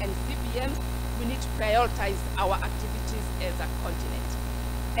norms and CPMs. We need to prioritize our activities as a continent.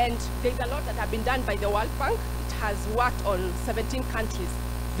 And there's a lot that have been done by the World Bank. It has worked on 17 countries,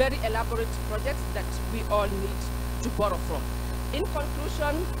 very elaborate projects that we all need to borrow from. In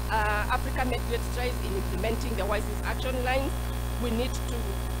conclusion, Africa made great strides in implementing the WSIS action lines. We need to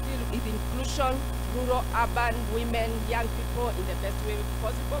deal with inclusion, rural, urban, women, young people in the best way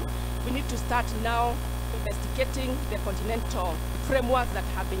possible. We need to start now investigating the continental frameworks that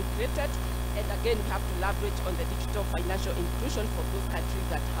have been created. And again, we have to leverage on the digital financial inclusion for those countries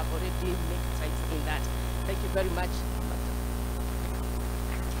that have already made strides in that. Thank you very much.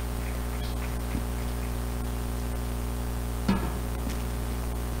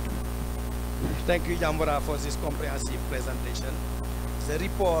 Thank you, Yambura, for this comprehensive presentation. The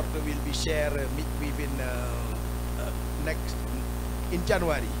report will be shared within in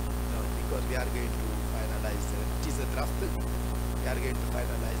January, because we are going to finalize it is a draft. We are going to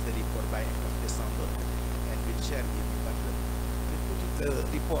finalize the report by end of December, and we'll share with you. But we'll put the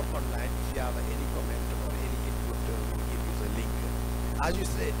report online. If you have any comment or any input, we'll give you the link. As you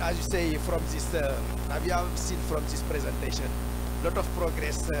say from this, we have seen from this presentation, a lot of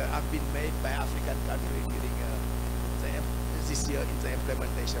progress have been made by African countries during this year in the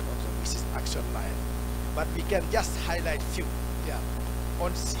implementation of the WSIS action line. But we can just highlight few. Yeah.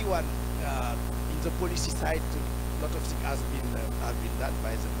 On C1, in the policy side, a lot of things have been done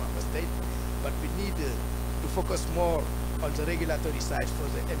by the member state, but we need to focus more on the regulatory side for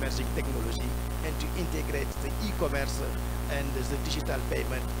the emerging technology and to integrate the e-commerce and the digital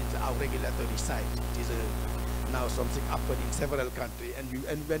payment in our regulatory side. It is now something happening in several countries,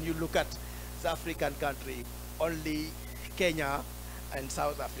 and when you look at the African country, only Kenya and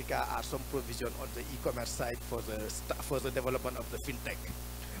South Africa are some provision on the e-commerce side for the development of the fintech.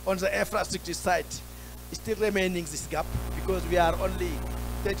 On the infrastructure side, still remaining this gap because we are only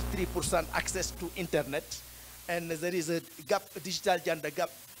 33% access to internet, and there is a gap, a digital gender gap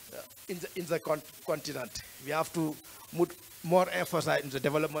in the continent. We have to put more emphasis in the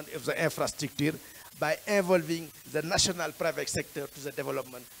development of the infrastructure by involving the national private sector to the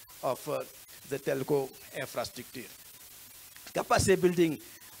development of the telco infrastructure. Capacity building,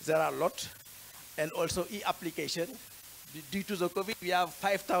 there are a lot, and also e-application. Due to the COVID, we have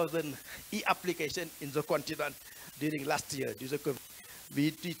 5,000 e-application in the continent during last year. Due to COVID,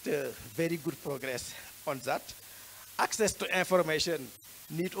 we did very good progress on that. Access to information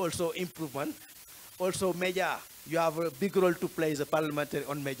need also improvement. Also media, you have a big role to play as a parliamentary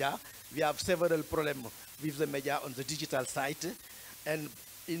on media. We have several problems with the media on the digital side, and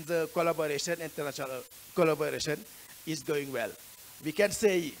in the collaboration, international collaboration is going well. We can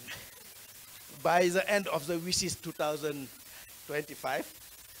say by the end of the WSIS 2025,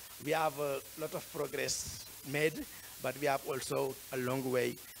 we have a lot of progress made, but we have also a long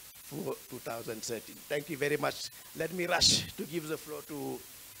way for 2013. Thank you very much. Let me rush to give the floor to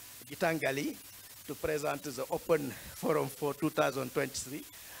Gitangali to present the open forum for 2023,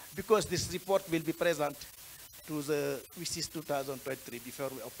 because this report will be present to the WSIS 2023 before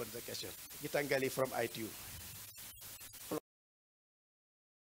we open the question. Gitangali from ITU.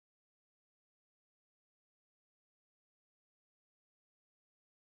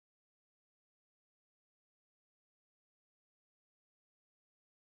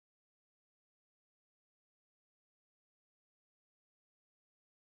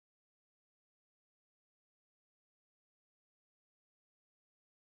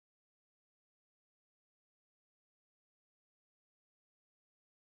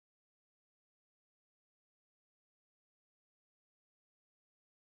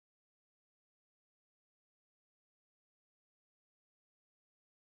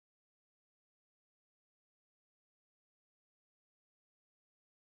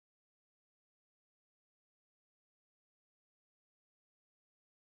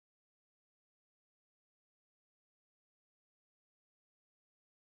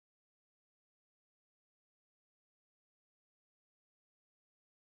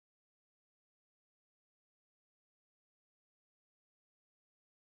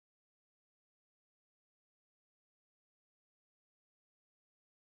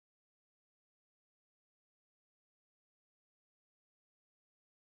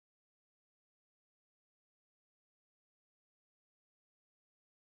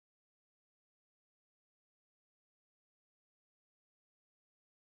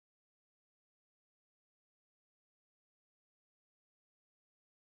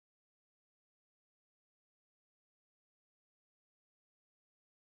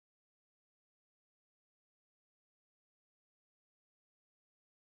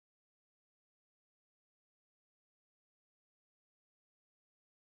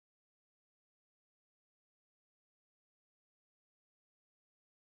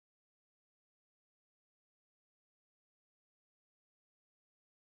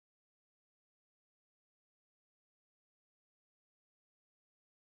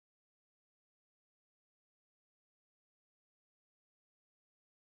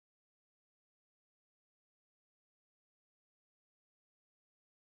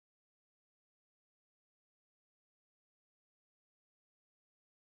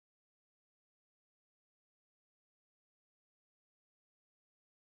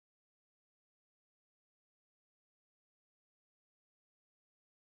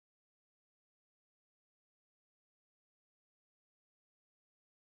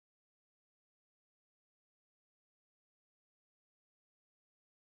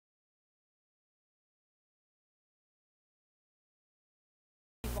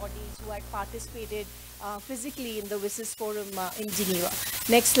 who had participated physically in the WSIS forum in Geneva.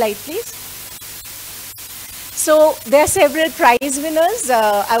 Next slide, please. So there are several prize winners.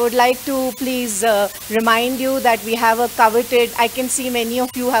 I would like to please remind you that we have a coveted, I can see many of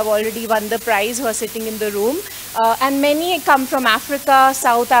you have already won the prize who are sitting in the room. And many come from Africa,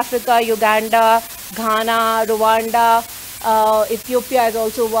 South Africa, Uganda, Ghana, Rwanda, Ethiopia has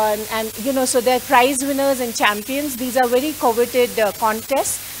also won. And you know, so they're prize winners and champions. These are very coveted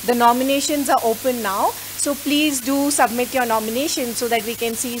contests. The nominations are open now. So please do submit your nomination so that we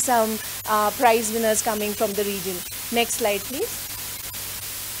can see some prize winners coming from the region. Next slide, please.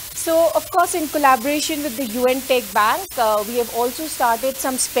 So, of course, in collaboration with the UN Tech Bank, we have also started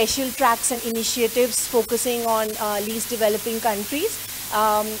some special tracks and initiatives focusing on least developing countries.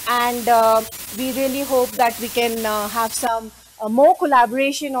 We really hope that we can have some more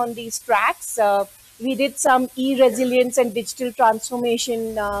collaboration on these tracks. We did some e-resilience and digital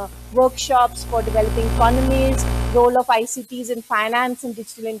transformation workshops for developing economies, role of ICTs in finance and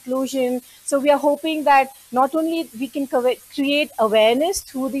digital inclusion. So we are hoping that not only we can create awareness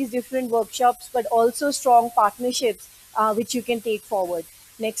through these different workshops, but also strong partnerships which you can take forward.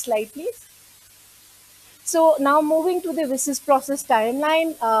 Next slide, please. So now moving to the WSIS process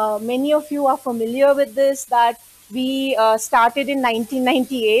timeline, many of you are familiar with this, that we started in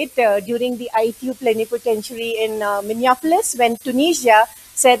 1998 during the ITU plenipotentiary in Minneapolis, when Tunisia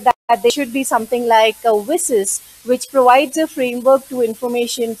said that there should be something like a WSIS, which provides a framework to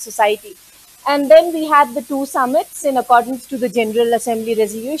information society. And then we had the two summits in accordance to the General Assembly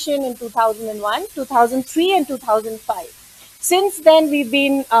resolution in 2001, 2003 and 2005. Since then, we've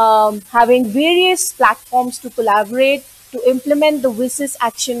been having various platforms to collaborate to implement the WSIS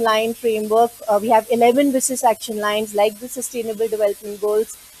action line framework. We have 11 WSIS action lines like the Sustainable Development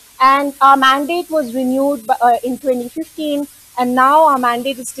Goals. And our mandate was renewed in 2015. And now our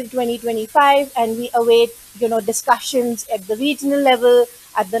mandate is till 2025. And we await, discussions at the regional level,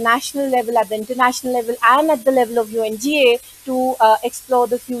 at the national level, at the international level, and at the level of UNGA to explore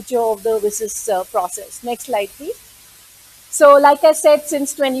the future of the WSIS process. Next slide, please. So like I said,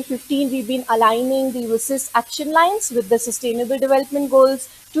 since 2015, we've been aligning the WSIS action lines with the Sustainable Development Goals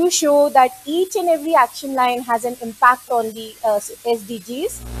to show that each and every action line has an impact on the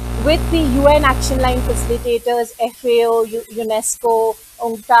SDGs. With the UN action line facilitators, FAO, UNESCO,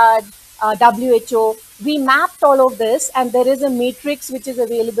 UNCTAD, WHO, we mapped all of this, and there is a matrix which is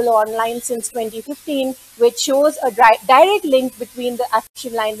available online since 2015, which shows a direct link between the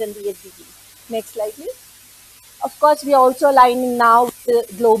action lines and the SDGs. Next slide, please. Of course, we are also aligning now with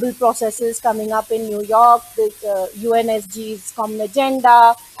the global processes coming up in New York, the UNSG's Common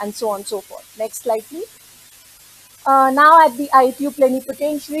Agenda, and so on and so forth. Next slide, please. Now at the ITU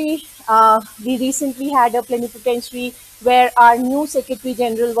plenipotentiary, we recently had a plenipotentiary where our new Secretary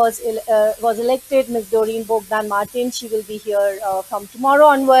General was elected, Ms. Doreen Bogdan-Martin. She will be here from tomorrow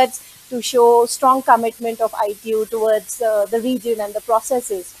onwards to show strong commitment of ITU towards the region and the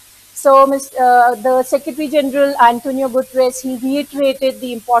processes. So the Secretary General, Antonio Guterres, he reiterated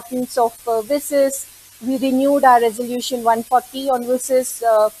the importance of WSIS. We renewed our resolution 140 on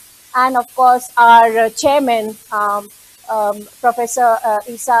WSIS. And of course, our chairman, Professor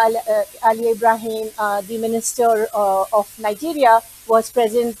Isa Ali Ibrahim, the Minister of Nigeria, was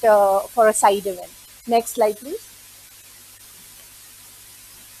present for a side event. Next slide, please.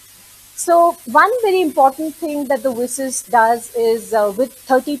 So one very important thing that the WSIS does is with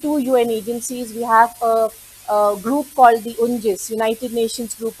 32 UN agencies, we have a group called the UNGIS, United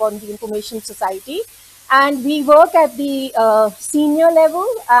Nations Group on the Information Society. And we work at the senior level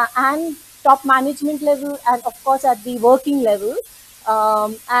and top management level, and of course at the working level.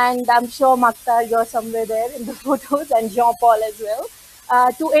 And I'm sure, Maktar, you're somewhere there in the photos, and Jean-Paul as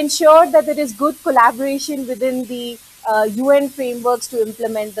well, to ensure that there is good collaboration within the UN frameworks to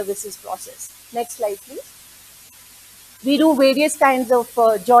implement the WSIS process. Next slide, please. We do various kinds of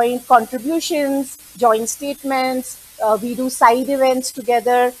joint contributions, joint statements. We do side events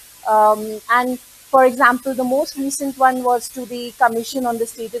together. And for example, the most recent one was to the Commission on the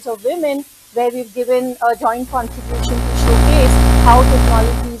Status of Women, where we've given a joint contribution to showcase how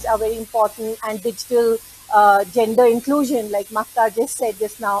technologies are very important and digital gender inclusion, like Maktar just said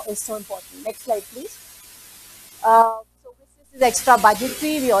just now, is so important. Next slide, please. So this is extra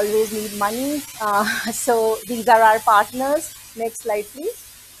budgetary. We always need money. So these are our partners. Next slide, please.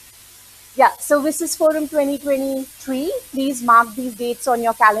 Yeah, so WSIS Forum 2023. Please mark these dates on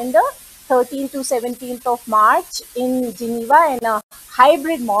your calendar. 13th to 17th of March in Geneva in a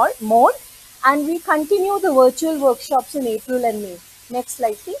hybrid mode. And we continue the virtual workshops in April and May. Next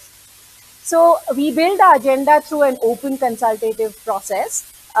slide, please. So we build our agenda through an open consultative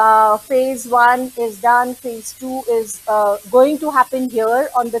process. Phase 1 is done. Phase 2 is going to happen here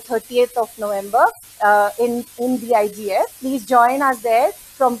on the 30th of November in the IGF. Please join us there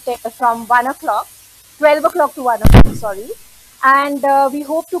from 1 o'clock, 12 o'clock to 1 o'clock, sorry. And we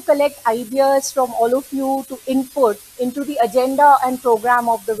hope to collect ideas from all of you to input into the agenda and program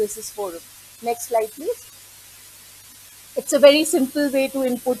of the WSIS Forum. Next slide, please. It's a very simple way to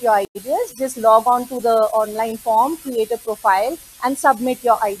input your ideas. Just log on to the online form, create a profile, and submit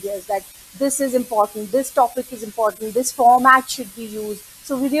your ideas that this is important, this topic is important, this format should be used.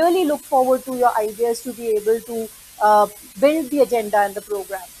 So we really look forward to your ideas to be able to build the agenda and the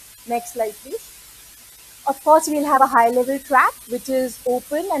program. Next slide, please. Of course, we'll have a high-level track, which is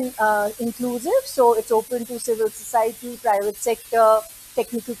open and inclusive. So it's open to civil society, private sector,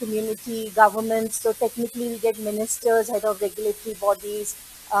 technical community, governments. So technically, we get ministers, head of regulatory bodies,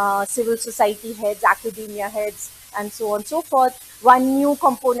 civil society heads, academia heads, and so on and so forth. One new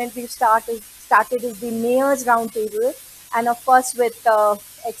component we've started is the Mayor's Roundtable. And of course, with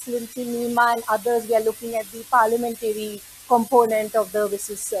Excellency Nima and others, we are looking at the parliamentary component of the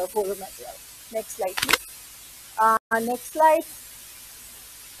WSIS forum as well. Next slide, please. Next slide.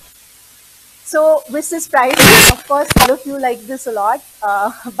 So WSIS prize, of course, all of you like this a lot,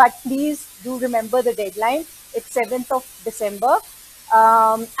 but please do remember the deadline. It's 7th of December,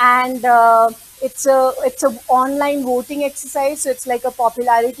 and it's a online voting exercise. So it's like a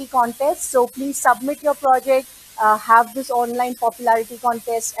popularity contest. So please submit your project, have this online popularity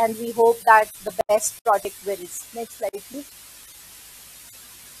contest, and we hope that the best project wins. Next slide, please.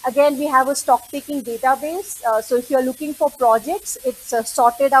 Again, we have a stock-taking database. So if you're looking for projects, it's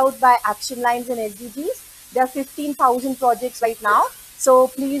sorted out by action lines and SDGs. There are 15,000 projects right now. So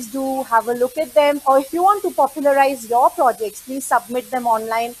please do have a look at them. Or if you want to popularize your projects, please submit them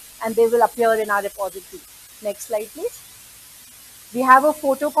online and they will appear in our repository. Next slide, please. We have a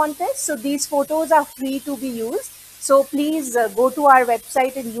photo contest. So these photos are free to be used. So please go to our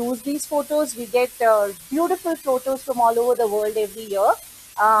website and use these photos. We get beautiful photos from all over the world every year.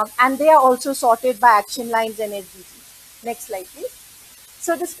 And they are also sorted by action lines and SDGs. Next slide, please.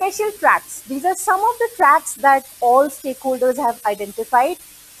 So the special tracks, these are some of the tracks that all stakeholders have identified.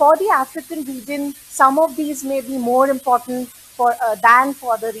 For the African region, some of these may be more important than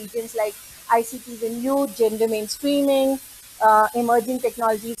for the regions like ICTs and youth, gender mainstreaming, emerging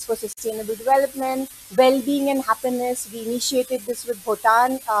technologies for sustainable development, well-being and happiness. We initiated this with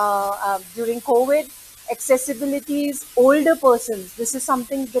Bhutan during COVID. Accessibilities, older persons. This is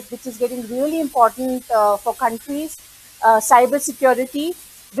something which is getting really important for countries. Cyber security.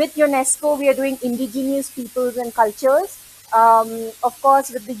 With UNESCO, we are doing indigenous peoples and cultures. Of course,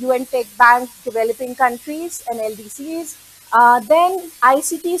 with the UN Tech Bank, developing countries and LDCs. Then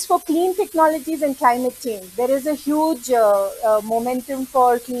ICTs for clean technologies and climate change. There is a huge momentum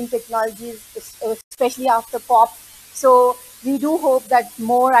for clean technologies, especially after COP. So we do hope that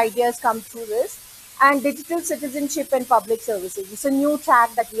more ideas come through this. And digital citizenship and public services. It's a new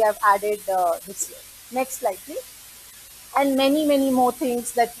track that we have added this year. Next slide, please. And many, many more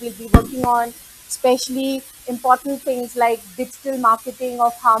things that we'll be working on, especially important things like digital marketing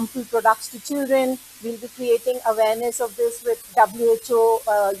of harmful products to children. We'll be creating awareness of this with WHO,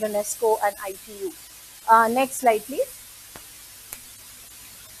 UNESCO, and ITU. Next slide, please.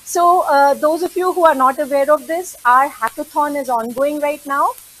 So those of you who are not aware of this, our hackathon is ongoing right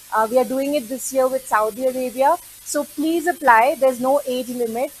now. We are doing it this year with Saudi Arabia. So please apply. There's no age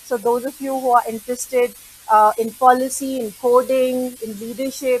limit. So those of you who are interested in policy, in coding, in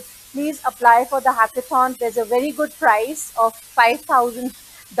leadership, please apply for the hackathon. There's a very good prize of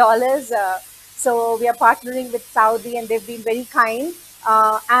 $5,000. So we are partnering with Saudi and they've been very kind.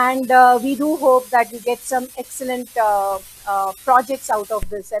 And we do hope that we get some excellent projects out of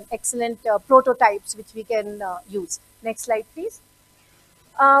this and excellent prototypes which we can use. Next slide, please.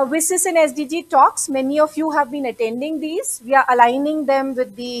 WSIS and SDG talks, many of you have been attending these. We are aligning them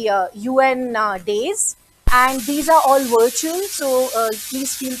with the UN days, and these are all virtual, so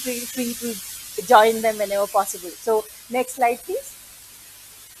please feel free to join them whenever possible. So next slide, please.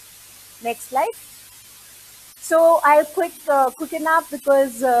 Next slide. So I'll quicken up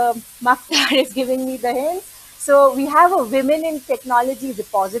because Makhtar is giving me the hints. So we have a Women in Technology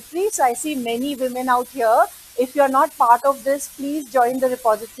repository. So I see many women out here. If you're not part of this, please join the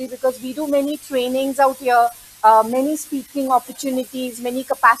repository because we do many trainings out here, many speaking opportunities, many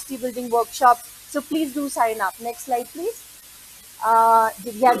capacity building workshops. So please do sign up. Next slide, please.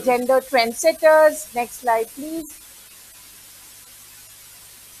 We have gender trendsetters. Next slide, please.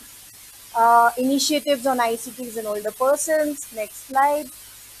 Initiatives on ICTs and older persons. Next slide.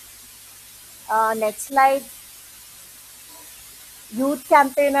 Next slide. Youth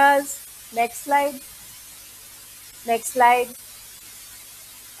campaigners. Next slide. Next slide.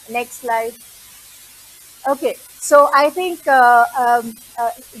 Next slide. Okay, so I think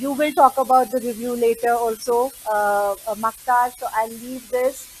you will talk about the review later also, Maktar, so I'll leave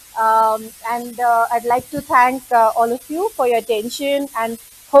this. And I'd like to thank all of you for your attention, and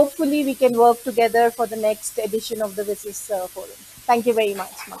hopefully we can work together for the next edition of the WSIS forum. Thank you very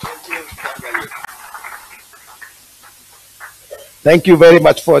much. Thank you very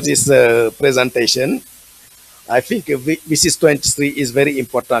much for this presentation. I think WSIS 23 is very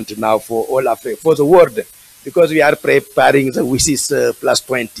important now for all Africa, for the world, because we are preparing the WSIS plus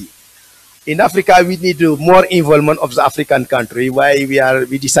 20. In Africa, we need more involvement of the African country. Why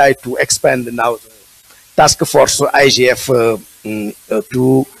we decide to expand now the task force IGF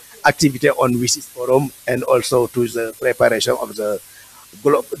to activity on WSIS forum and also to the preparation of the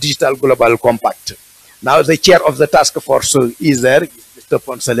digital global compact. Now the chair of the task force is there, Mr.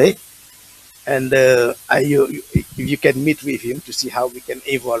 Ponsale. And if you can meet with him to see how we can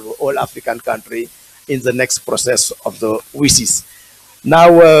involve all African countries in the next process of the WSIS.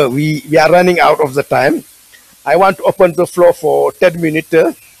 Now we are running out of the time. I want to open the floor for 10 minutes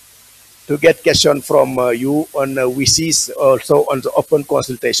to get question from you on WSIS, also on the open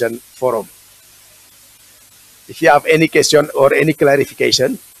consultation forum. If you have any question or any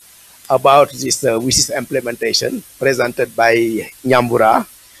clarification about this WSIS implementation presented by Nyambura,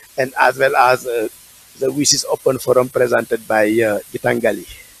 and as well as the WSIS Open Forum presented by Gitangali.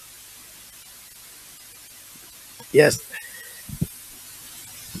 Yes.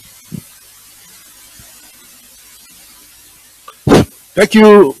 Thank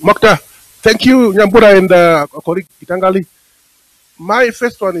you, Mokta. Thank you, Nyambura and colleague Gitangali. My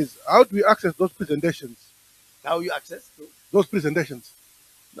first one is, how do we access those presentations? How you access those presentations?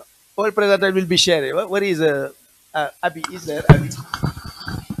 No. All presenters will be shared. Where is Abby? Is there Abby?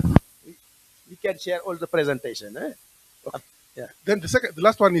 We can share all the presentation. Eh? Okay. Yeah. Then the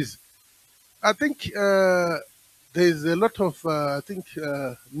last one is, I think there's a lot of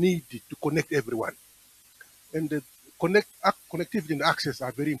need to connect everyone, and connectivity and access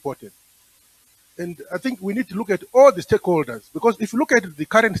are very important. And I think we need to look at all the stakeholders, because if you look at the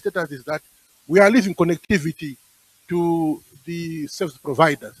current status is that we are leaving connectivity to the service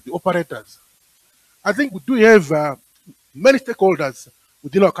providers, the operators. I think we do have many stakeholders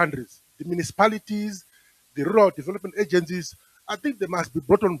within our countries, the municipalities, the rural development agencies. I think they must be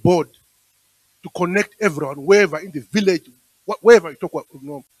brought on board to connect everyone, wherever in the village, wherever you talk,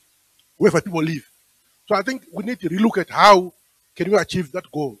 wherever people live. So I think we need to relook at how can we achieve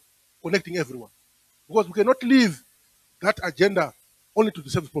that goal, connecting everyone. Because we cannot leave that agenda only to the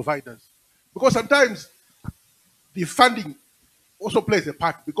service providers. Because sometimes the funding also plays a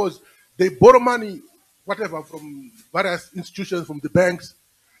part, because they borrow money, whatever, from various institutions, from the banks,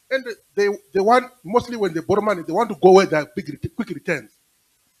 and they want, mostly when they borrow money, they want to go where there are quick returns.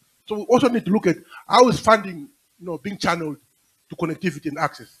 So we also need to look at how is funding being channeled to connectivity and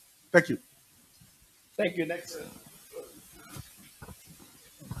access. Thank you. Thank you. Next.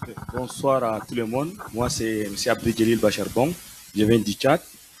 Bonsoir à tout le monde. Moi, c'est M. Abdel Bacharbon. Je viens du Tchad.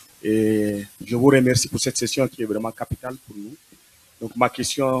 Et je vous remercie pour cette session qui est vraiment capitale pour nous. Donc, ma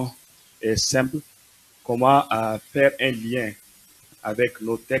question est simple. Comment faire un lien avec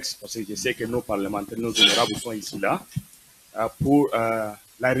nos textes, parce que je sais que nos parlementaires, nos honorables sont ici là, pour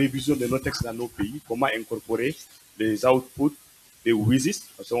la révision de nos textes dans nos pays, comment incorporer les outputs des WSIS,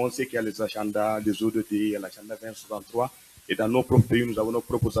 parce qu'on sait qu'il y a les agendas, les ODD, il y a l'agenda 2063, et dans nos propres pays, nous avons nos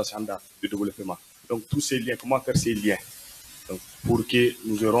propres agendas de développement. Donc, tous ces liens, comment faire ces liens donc, pour que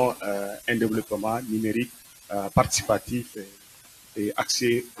nous aurons un développement numérique participatif et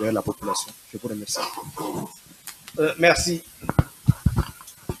axé vers la population. Je vous remercie. Merci.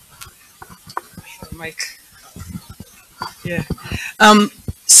 Mike. Yeah.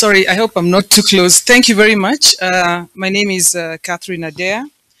 Sorry, I hope I'm not too close. Thank you very much. My name is Catherine Adair,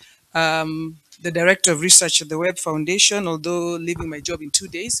 the Director of Research at the Web Foundation, although leaving my job in 2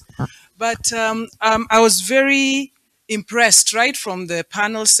 days. But I was very impressed, right from the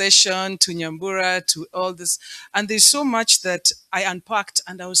panel session to Nyambura to all this. And there's so much that I unpacked,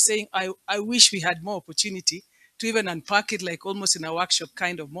 and I was saying, I wish we had more opportunity to even unpack it like almost in a workshop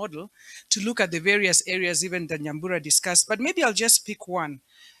kind of model, to look at the various areas even that Nyambura discussed. But maybe I'll just pick one.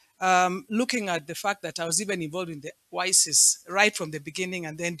 Looking at the fact that I was even involved in the WSIS right from the beginning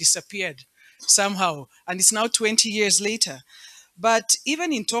and then disappeared somehow. And it's now 20 years later. But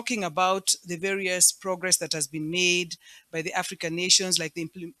even in talking about the various progress that has been made by the African nations, like the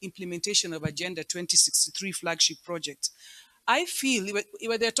implementation of Agenda 2063 flagship project, I feel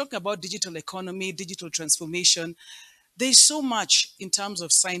when they're talking about digital economy, digital transformation, There's so much in terms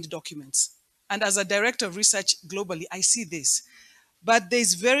of signed documents. And as a director of research globally, I see this. But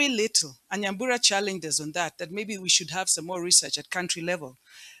there's very little, and Nyambura challenged us on that maybe we should have some more research at country level.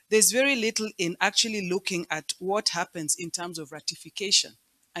 There's very little in actually looking at what happens in terms of ratification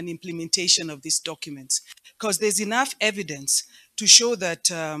and implementation of these documents, because there's enough evidence to show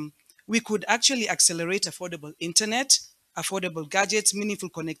that we could actually accelerate affordable internet, affordable gadgets, meaningful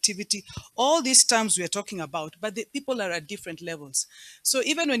connectivity, all these terms we're talking about, but the people are at different levels. So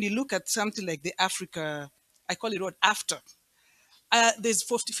even when you look at something like the Africa, I call it what, after, there's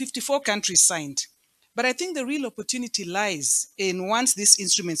 54 countries signed. But I think the real opportunity lies in once these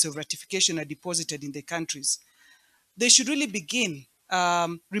instruments of ratification are deposited in the countries, they should really begin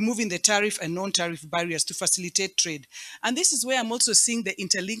removing the tariff and non-tariff barriers to facilitate trade. And this is where I'm also seeing the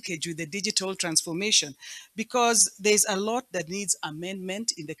interlinkage with the digital transformation, because there's a lot that needs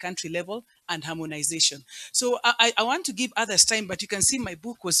amendment in the country level and harmonization. So I want to give others time, but you can see my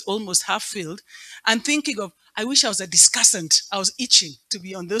book was almost half filled. And thinking of, I wish I was a discussant. I was itching to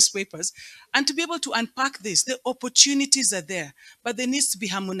be on those papers and to be able to unpack this. The opportunities are there, but there needs to be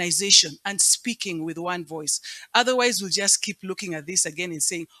harmonization and speaking with one voice. Otherwise, we'll just keep looking at this again and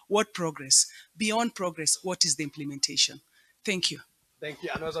saying, what progress? Beyond progress, what is the implementation? Thank you. Thank you.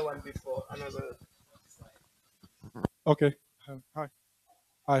 Another one before, another. Okay. Hi.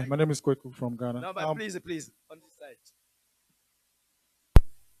 Hi, my name is Kweku from Ghana. No, but please, on this side.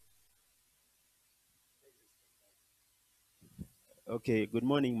 Okay, good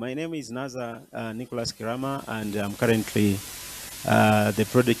morning. My name is Naza Nicholas Kirama, and I'm currently the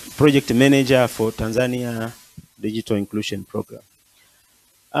project manager for Tanzania Digital Inclusion Program.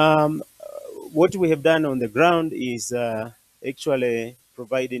 What we have done on the ground is actually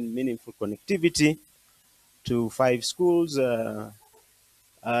providing meaningful connectivity to 5 schools,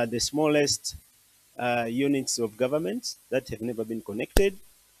 the smallest units of government that have never been connected.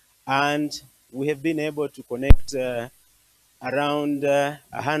 And we have been able to connect around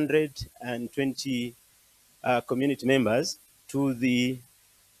 120 community members to the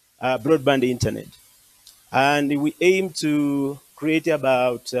broadband internet. And we aim to create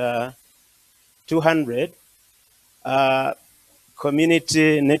about 200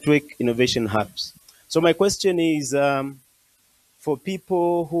 community network innovation hubs. So my question is, for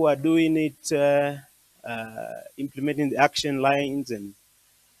people who are doing it, implementing the action lines and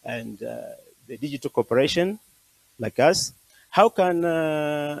the digital cooperation like us, how can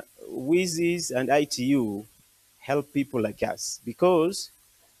WSIS and ITU help people like us? Because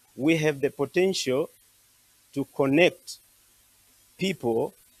we have the potential to connect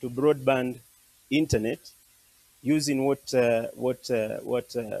people to broadband internet using what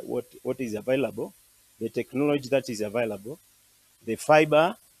is available, the technology that is available, the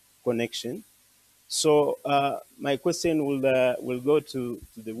fiber connection. So my question will go to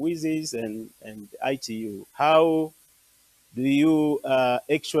the WSIS and ITU. How do you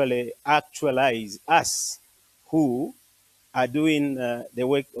actually actualize us who are doing the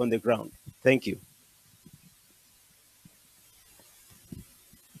work on the ground? Thank you.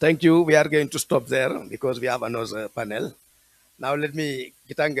 Thank you. We are going to stop there because we have another panel. Now let me,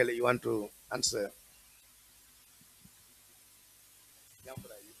 Gitangele, you want to answer?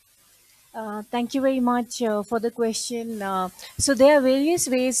 Thank you very much for the question. So there are various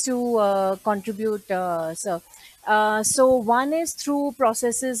ways to contribute, sir. So one is through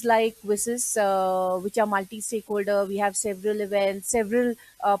processes like WSIS, which are multi-stakeholder. We have several events, several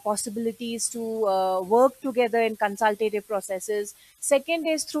possibilities to work together in consultative processes. Second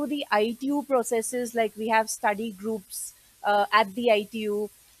is through the ITU processes, like we have study groups at the ITU.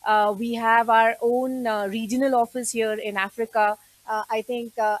 We have our own regional office here in Africa. I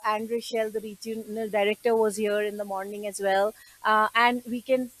think Andrew Shell, the regional director, was here in the morning as well. And we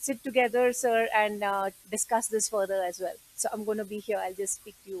can sit together, sir, and discuss this further as well. So I'm going to be here. I'll just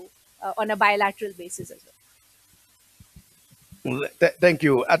speak to you on a bilateral basis as well. Thank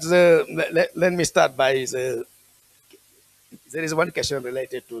you. Let me start by there is one question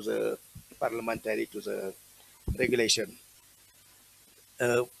related to the parliamentary, to the regulation.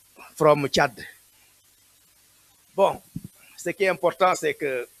 From Chad. Bon. Ce qui est important, c'est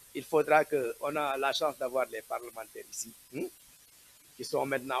qu'il faudra qu'on a la chance d'avoir les parlementaires ici, qui sont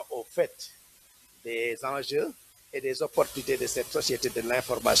maintenant au fait des enjeux et des opportunités de cette société de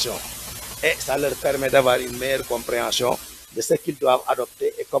l'information. Et ça leur permet d'avoir une meilleure compréhension de ce qu'ils doivent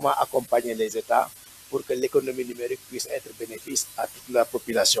adopter et comment accompagner les États pour que l'économie numérique puisse être bénéfice à toute la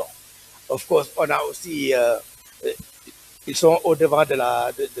population. Of course, on a aussi... ils sont au devant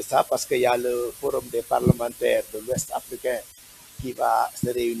de ça parce qu'il y a le forum des parlementaires de l'Ouest africain qui va se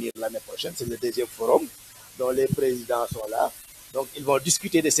réunir l'année prochaine. C'est le 2e forum. dont les présidents sont là. Donc, ils vont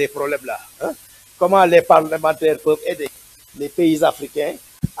discuter de ces problèmes-là. Hein. Comment les parlementaires peuvent aider les pays africains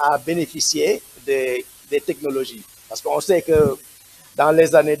à bénéficier des technologies. Parce qu'on sait que dans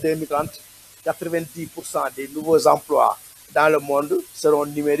les années 2030, 90% des nouveaux emplois dans le monde seront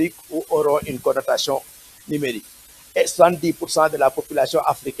numériques ou auront une connotation numérique. Et 70% de la population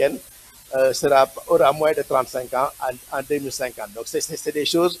africaine aura moins de 35 ans en 2050. Donc, c'est des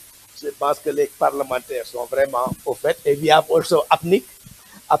choses, je pense que les parlementaires sont vraiment au fait. Et we have also APNIC.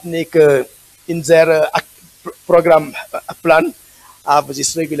 APNIC in their program plan of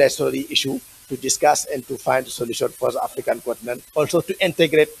this regulatory issue to discuss and to find a solution for the African continent. Also to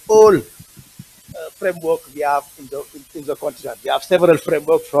integrate all framework we have in the continent. We have several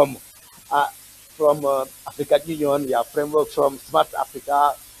frameworks from African Union. We have framework from Smart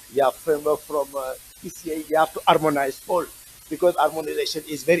Africa. We have framework from PCA. We have to harmonize all because harmonization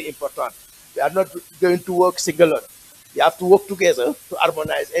is very important. We are not going to work singular. We have to work together to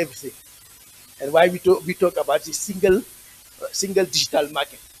harmonize everything. And why we talk about the single digital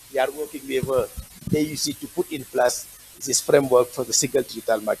market. We are working with AUC to put in place this framework for the single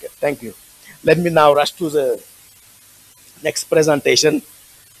digital market. Thank you. Let me now rush to the next presentation.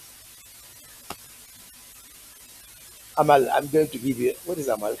 Amal, I'm going to give you, what is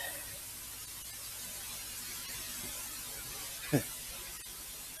Amal?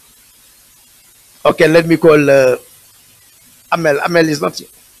 Okay, let me call Amel. Amel is not here.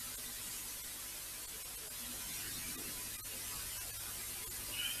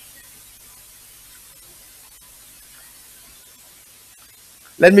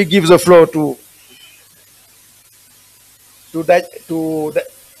 Let me give the floor to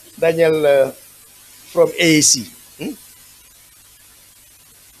Daniel from AAC.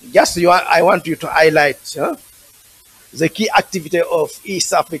 Just I want you to highlight the key activity of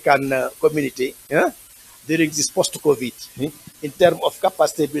East African community during this post-COVID in terms of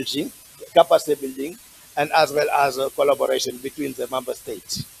capacity building, and as well as collaboration between the member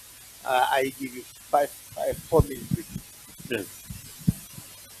states. I give you 4 minutes. Yes.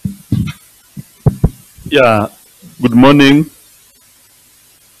 Yeah, good morning.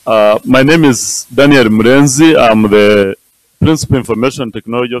 My name is Daniel Murenzi. I'm the Principal Information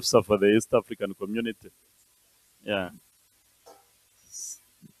Technology Officer for the East African Community. Yeah.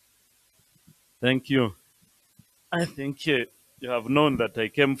 Thank you. I think you have known that I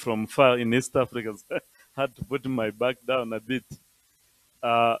came from far in East Africa, so I had to put my back down a bit.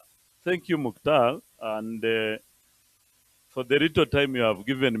 Thank you, Mukhtar, and for the little time you have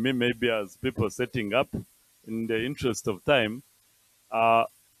given me, maybe as people setting up, in the interest of time,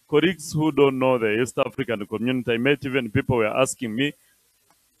 colleagues who don't know the East African community, I met even people were asking me,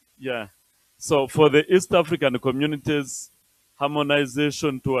 yeah. So for the East African communities,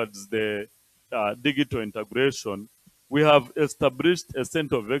 harmonization towards the digital integration, we have established a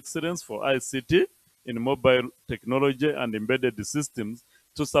center of excellence for ICT in mobile technology and embedded systems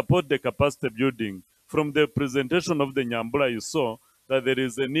to support the capacity building. From the presentation of the Nyambula, you saw that there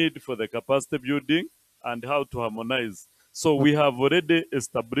is a need for the capacity building and how to harmonize. So we have already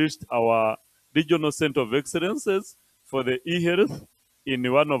established our regional center of excellences for the e-health in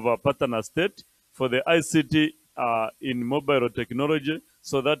one of our partner states, for the ICT in mobile technology,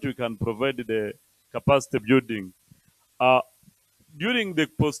 so that we can provide the capacity building. During the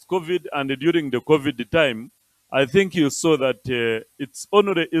post-COVID and during the COVID time, I think you saw that it's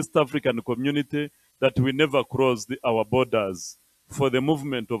only the East African community that we never crossed our borders for the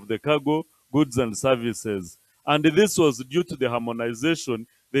movement of the cargo, goods and services. And this was due to the harmonization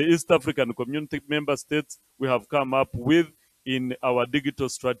the East African community member states we have come up with in our digital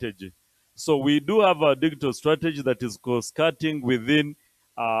strategy. So we do have a digital strategy that is cost-cutting within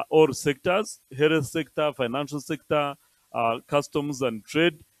all sectors, health sector, financial sector, customs and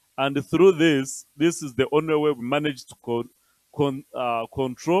trade. And through this is the only way we manage to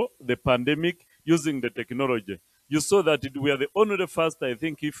control the pandemic using the technology. You saw that we are the only first, I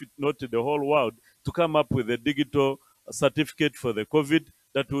think, if not the whole world, to come up with a digital certificate for the COVID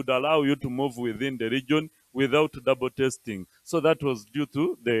that would allow you to move within the region without double testing. So that was due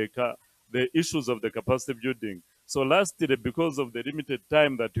to the issues of the capacity building. So last year, because of the limited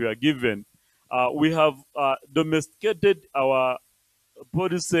time that we are given, we have domesticated our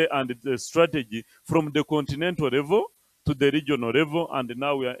policy and the strategy from the continental level to the regional level, and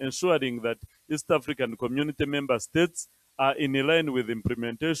now we are ensuring that East African community member states are in line with the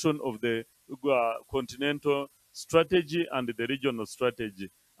implementation of the continental strategy and the regional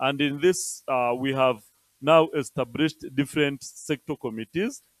strategy. And in this, we have now established different sector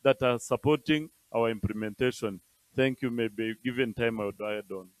committees that are supporting our implementation. Thank you. Maybe given time, I would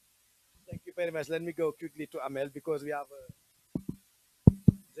add on. Thank you very much. Let me go quickly to Amel because we have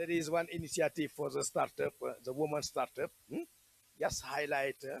there is one initiative for the startup, the woman startup. Just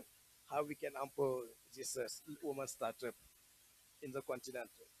highlight how we can empower this woman startup in the continent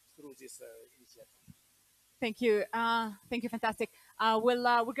through this initiative. Thank you. Thank you. Fantastic.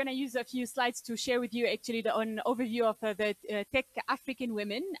 We're going to use a few slides to share with you actually an overview of the Tech African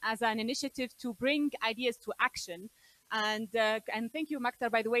Women as an initiative to bring ideas to action. And thank you, Maktar,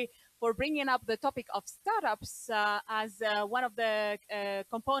 by the way, for bringing up the topic of startups as one of the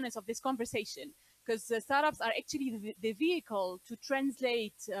components of this conversation. Because startups are actually the vehicle to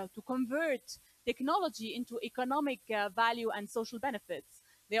translate, to convert technology into economic value and social benefits.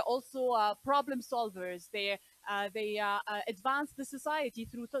 They're also problem solvers. They advance the society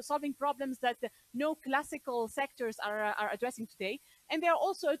through solving problems that no classical sectors are addressing today. And they're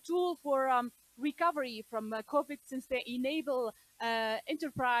also a tool for recovery from COVID, since they enable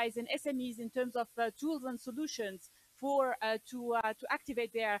enterprise and SMEs in terms of tools and solutions for to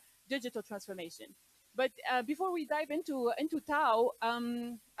activate their digital transformation. But before we dive into Tao,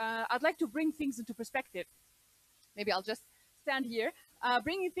 I'd like to bring things into perspective. Maybe I'll just stand here.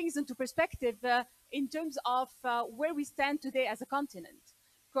 Bringing things into perspective in terms of where we stand today as a continent,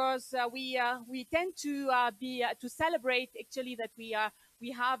 because we tend to celebrate actually that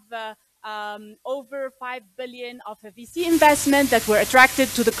we have over 5 billion of VC investment that were attracted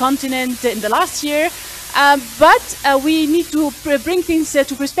to the continent in the last year, but we need to bring things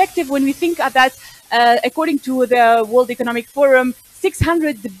to perspective when we think that according to the World Economic Forum,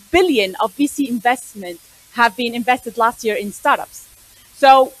 600 billion of VC investment have been invested last year in startups.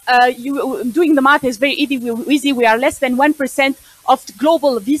 So doing the math is very easy. We are less than 1% of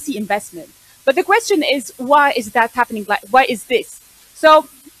global VC investment. But the question is, why is that happening? Why is this? So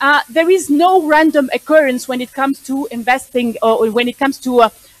there is no random occurrence when it comes to investing or when it comes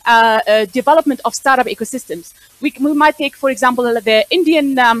to development of startup ecosystems. We might take, for example, the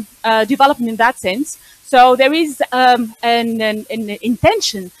Indian development in that sense. So there is an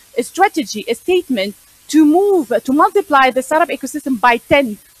intention, a strategy, a statement to multiply the startup ecosystem by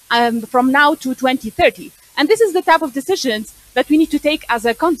 10 from now to 2030. And this is the type of decisions that we need to take as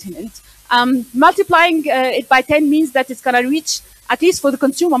a continent. Multiplying it by 10 means that it's going to reach, at least for the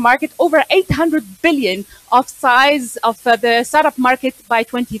consumer market, over 800 billion of size of the startup market by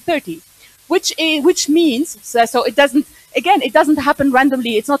 2030, which means, so it doesn't, again, it doesn't happen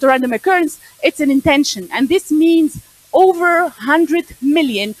randomly. It's not a random occurrence. It's an intention. And this means over 100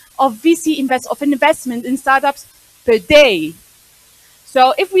 million of VC investment in startups per day.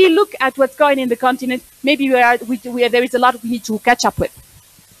 So if we look at what's going in the continent, maybe there is a lot we need to catch up with.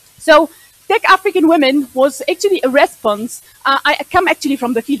 So Tech African Women was actually a response. I come actually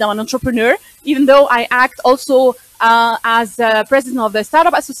from the field. I'm an entrepreneur, even though I act also as president of the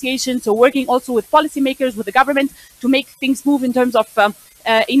Startup Association, so working also with policymakers, with the government to make things move in terms of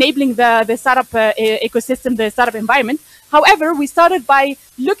enabling the startup ecosystem, the startup environment. However, we started by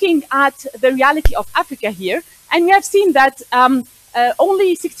looking at the reality of Africa here, and we have seen that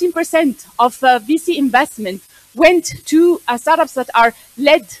only 16% of VC investment went to startups that are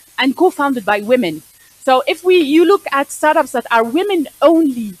led and co-founded by women. So if you look at startups that are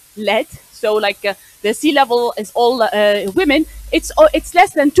women-only led, so like the C-level is all women, it's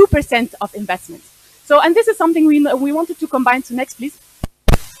less than 2% of investment. So, and this is something we wanted to combine. So next, please.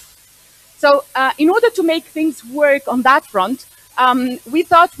 So in order to make things work on that front, we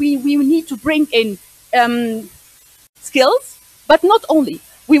thought we need to bring in skills, but not only.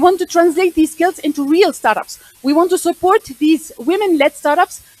 We want to translate these skills into real startups. We want to support these women-led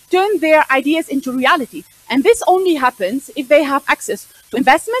startups, turn their ideas into reality. And this only happens if they have access to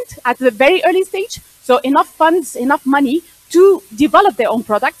investment at the very early stage, so enough funds, enough money to develop their own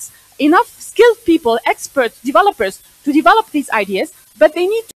products, enough skilled people, experts, developers to develop these ideas, but they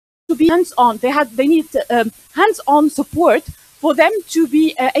need to be hands-on. They need hands-on support for them to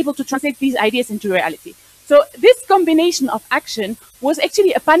be able to translate these ideas into reality. So this combination of action was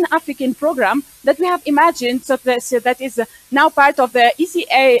actually a Pan-African program that we have imagined, so that is now part of the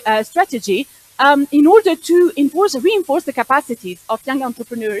ECA strategy, in order to reinforce the capacities of young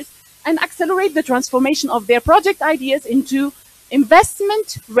entrepreneurs and accelerate the transformation of their project ideas into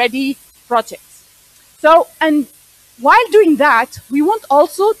investment-ready projects. So, and while doing that, we want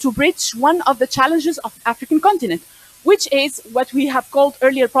also to bridge one of the challenges of the African continent, which is what we have called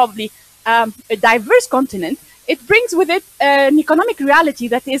earlier probably a diverse continent. It brings with it an economic reality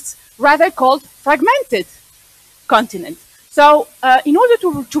that is rather called fragmented continent. So in order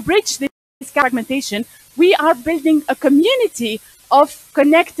to bridge this fragmentation, we are building a community of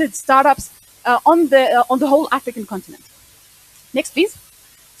connected startups on the whole African continent. Next, please.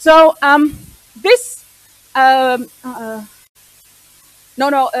 So this, the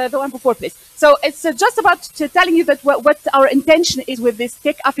one before, please. So it's just about telling you that what our intention is with this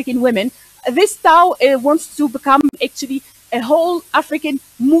Tech African Women. This TAO wants to become actually a whole African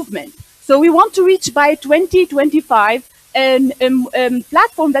movement. So we want to reach by 2025 a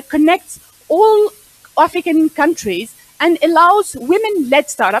platform that connects all African countries and allows women-led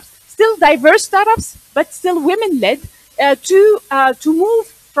startups, still diverse startups, but still women-led, to move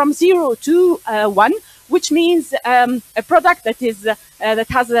from 0 to 1, which means a product that is that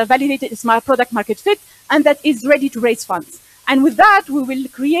has a validated smart product market fit and that is ready to raise funds. And with that, we will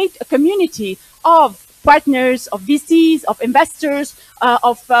create a community of partners, of VCs, of investors,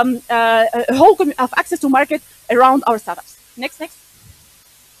 of a whole of access to market around our startups. Next.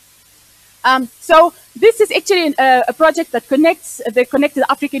 So this is actually a project that connects the Connected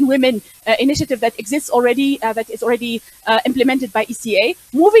African Women initiative that exists already, that is already implemented by ECA,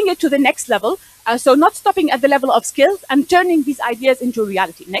 moving it to the next level. So not stopping at the level of skills and turning these ideas into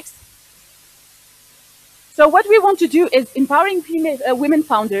reality. Next. So what we want to do is empowering female, women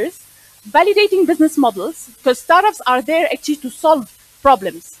founders, validating business models, because startups are there actually to solve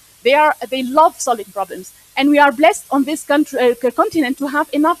problems. They love solving problems. And we are blessed on this continent to have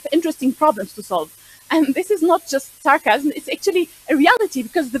enough interesting problems to solve. And this is not just sarcasm, it's actually a reality,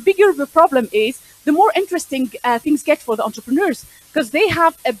 because the bigger the problem is, the more interesting things get for the entrepreneurs, because they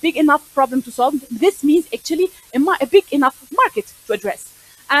have a big enough problem to solve. This means actually a big enough market to address.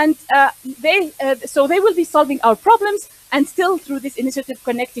 And so they will be solving our problems and still through this initiative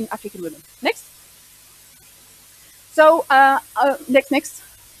connecting African women. Next. So next.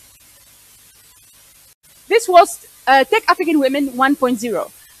 This was Tech African Women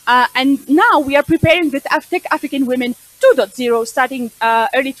 1.0. And now we are preparing the Tech African Women 2.0 starting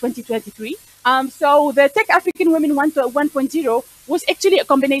early 2023. So the Tech African Women 1.0 was actually a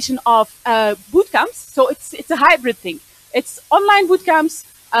combination of boot camps. So it's a hybrid thing. It's online boot camps,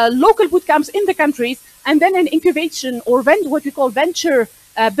 local boot camps in the countries, and then an incubation or what we call venture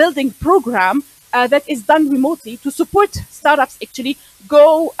building program that is done remotely to support startups actually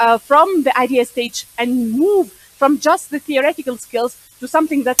go from the idea stage and move from just the theoretical skills to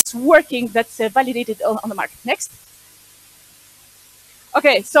something that's working, that's validated on the market. Next.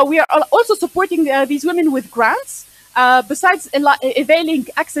 Okay, so we are also supporting these women with grants. Besides availing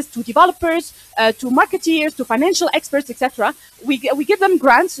access to developers, to marketeers, to financial experts, etc., we give them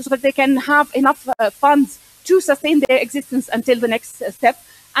grants so that they can have enough funds to sustain their existence until the next step.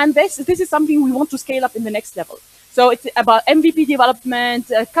 And this is something we want to scale up in the next level. So it's about MVP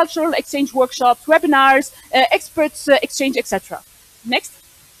development, cultural exchange workshops, webinars, experts exchange, etc. Next.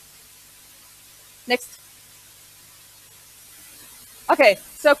 Okay,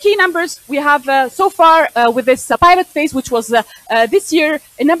 so key numbers we have so far with this pilot phase, which was this year,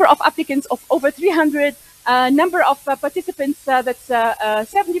 a number of applicants of over 300, number of participants that's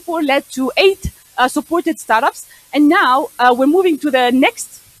 74 led to 8 supported startups. And now we're moving to the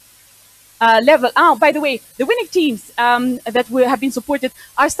next level. Oh, by the way, the winning teams that have been supported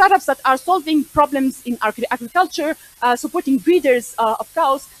are startups that are solving problems in agriculture, supporting breeders of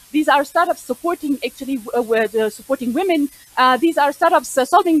cows. These are startups supporting supporting women. These are startups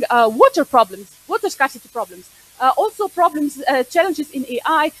solving water problems, water scarcity problems. Also problems, challenges in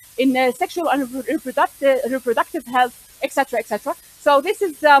AI, in sexual and reproductive health, etc., etc. So this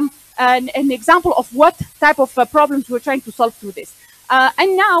is an example of what type of problems we're trying to solve through this.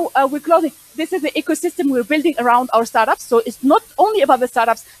 And now we're closing. This is the ecosystem we're building around our startups. So it's not only about the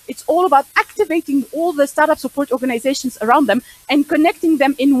startups, it's all about activating all the startup support organizations around them and connecting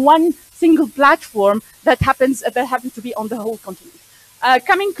them in one single platform that happens to be on the whole continent.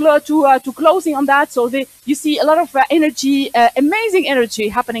 Coming to closing on that, so you see a lot of energy, amazing energy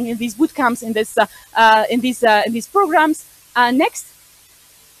happening in these boot camps, in these programs. Next.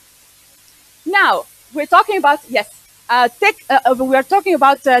 Now we're talking about we are talking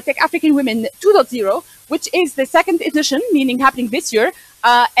about Tech African Women 2.0, which is the second edition, meaning happening this year.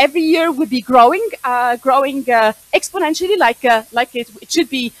 Every year will be growing exponentially, like it should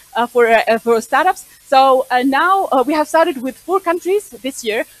be for startups. So now we have started with 4 countries this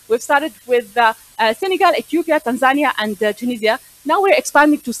year. We've started with Senegal, Ethiopia, Tanzania, and Tunisia. Now we're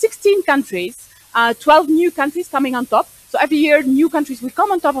expanding to 16 countries, 12 new countries coming on top. So every year, new countries will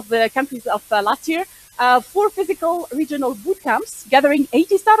come on top of the countries of last year. 4 physical regional boot camps gathering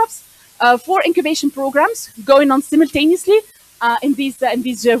 80 startups, 4 incubation programs going on simultaneously in these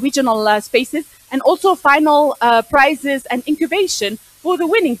regional spaces, and also final prizes and incubation for the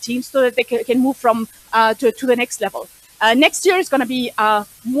winning teams so that they can move from to the next level. Next year is going to be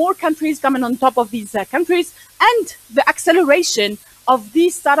more countries coming on top of these countries, and the acceleration of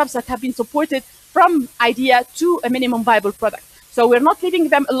these startups that have been supported from idea to a minimum viable product. So we're not leaving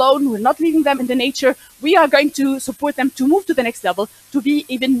them alone. We're not leaving them in the nature. We are going to support them to move to the next level, to be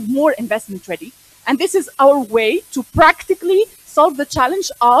even more investment ready. And this is our way to practically solve the challenge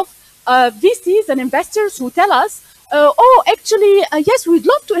of VCs and investors who tell us, oh, actually, yes, we'd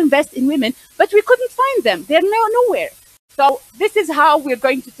love to invest in women, but we couldn't find them. They're nowhere. So this is how we're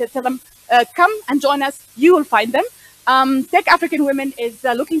going to tell them, come and join us. You will find them. Tech African Women is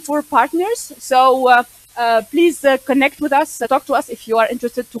looking for partners. So please connect with us, talk to us if you are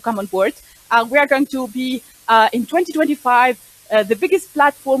interested to come on board. We are going to be, in 2025, the biggest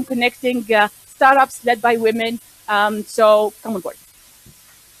platform connecting startups led by women. So come on board.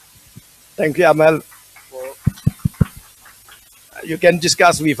 Thank you, Amal. You can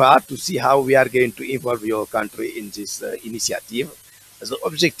discuss with her to see how we are going to involve your country in this initiative. The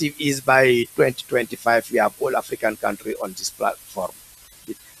objective is by 2025, we have all African countries on this platform.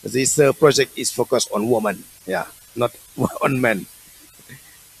 This project is focused on women, yeah, not on men.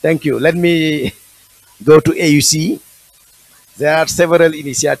 Thank you. Let me go to AUC. There are several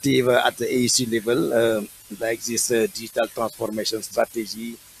initiatives at the AUC level, like this digital transformation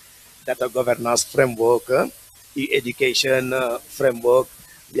strategy, data governance framework, e-education framework.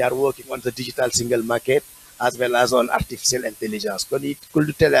 We are working on the digital single market as well as on artificial intelligence. Could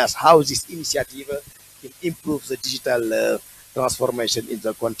you tell us how this initiative can improve the digital transformation in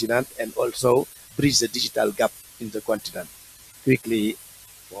the continent and also bridge the digital gap in the continent? Quickly,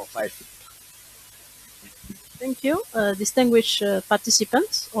 for 5 minutes. Thank you, distinguished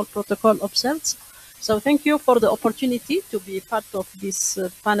participants, all protocol observed. So thank you for the opportunity to be part of this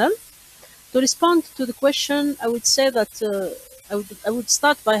panel. To respond to the question, I would say that I would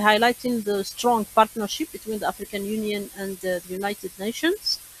start by highlighting the strong partnership between the African Union and the United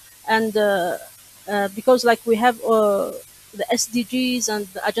Nations. And because like we have the SDGs and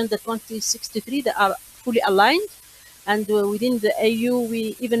the Agenda 2063, they are fully aligned. And within the AU,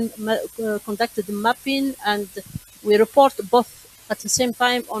 we even conducted the mapping and we report both at the same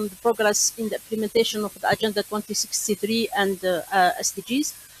time on the progress in the implementation of the Agenda 2063 and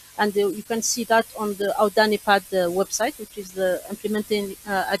SDGs. And you can see that on the Audanipad website, which is the implementing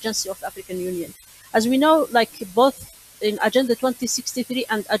agency of the African Union. As we know, like both in Agenda 2063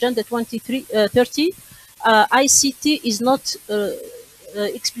 and Agenda 2030, ICT is not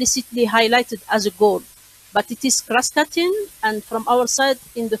explicitly highlighted as a goal, but it is cross-cutting. And from our side,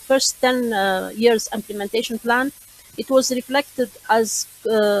 in the first 10 years implementation plan, it was reflected as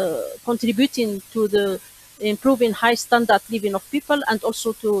contributing to the improving high standard living of people and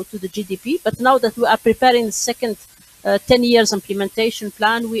also to the GDP. But now that we are preparing the second 10 years implementation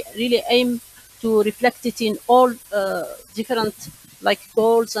plan, we really aim to reflect it in all different like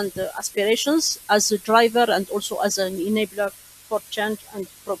goals and aspirations as a driver and also as an enabler for change and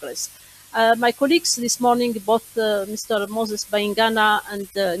progress. My colleagues this morning, both Mr. Moses Bayingana and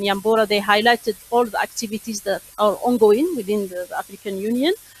Nyambura, they highlighted all the activities that are ongoing within the African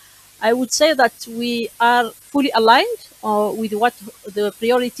Union. I would say that we are fully aligned with what the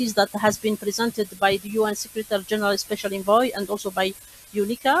priorities that has been presented by the UN Secretary General Special Envoy and also by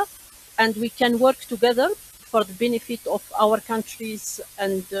UNICA, and we can work together for the benefit of our countries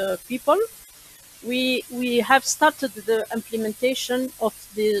and people. We have started the implementation of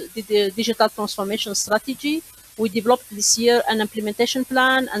the digital transformation strategy. We developed this year an implementation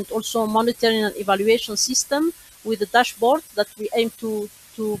plan and also monitoring and evaluation system with a dashboard that we aim to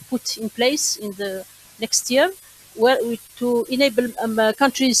put in place in the next year, where to enable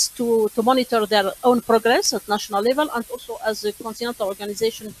countries to monitor their own progress at national level, and also as a continental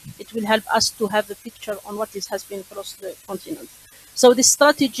organization, it will help us to have the picture on what has been across the continent. So this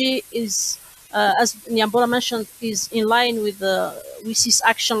strategy is, as Nyambura mentioned, is in line with the WSIS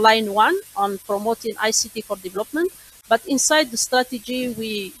Action Line 1 on promoting ICT for development. But inside the strategy,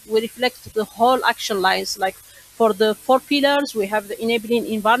 we reflect the whole action lines. Like for the 4 pillars, we have the enabling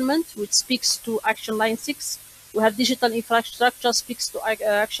environment, which speaks to Action Line 6. We have digital infrastructure, speaks to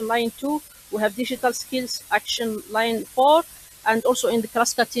Action Line 2. We have digital skills, Action Line 4. And also in the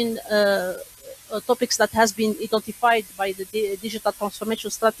cross-cutting topics that has been identified by the digital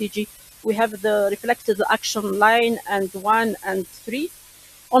transformation strategy, we have the reflected Action Line and 1 and 3.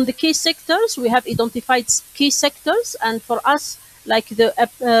 On the key sectors, we have identified key sectors, and for us, like the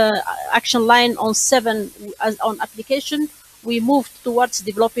Action Line on 7 as on application, we moved towards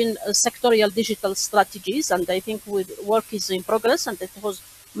developing sectorial digital strategies, and I think work is in progress, and it was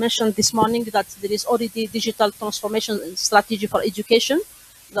mentioned this morning that there is already digital transformation strategy for education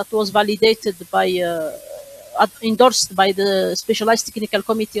that was validated by, endorsed by the Specialized Technical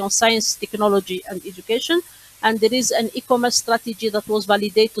Committee on Science, Technology and Education. And there is an e-commerce strategy that was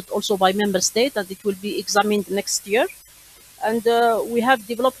validated also by member state, and it will be examined next year. And we have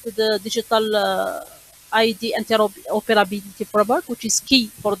developed the digital ID interoperability framework, which is key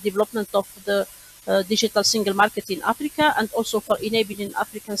for development of the digital single market in Africa, and also for enabling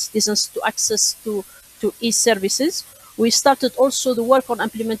African citizens to access to e-services. We started also the work on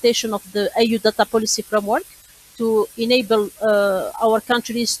implementation of the EU data policy framework to enable our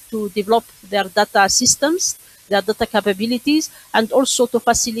countries to develop their data systems, their data capabilities, and also to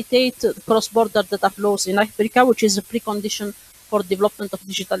facilitate cross-border data flows in Africa, which is a precondition for development of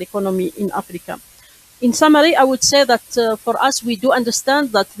digital economy in Africa. In summary, I would say that for us, we do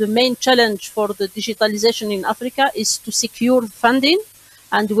understand that the main challenge for the digitalization in Africa is to secure funding,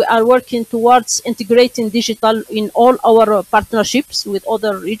 and we are working towards integrating digital in all our partnerships with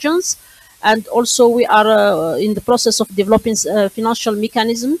other regions. And also we are in the process of developing financial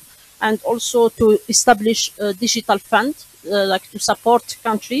mechanism, and also to establish a digital fund, like to support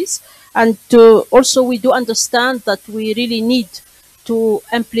countries. And also we do understand that we really need to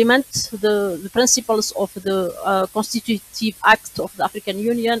implement the principles of the Constitutive Act of the African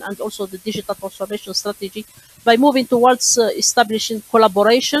Union, and also the digital transformation strategy, by moving towards establishing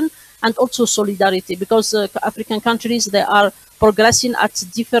collaboration and also solidarity, because African countries, they are progressing at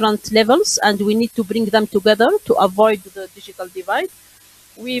different levels, and we need to bring them together to avoid the digital divide.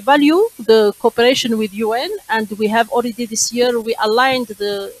 We value the cooperation with UN, and we have already this year, we aligned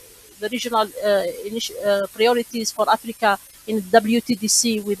the regional priorities for Africa in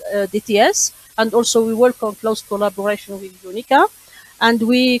WTDC with DTS, and also we work on close collaboration with UNICA. And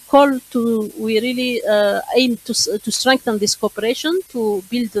we really aim to strengthen this cooperation, to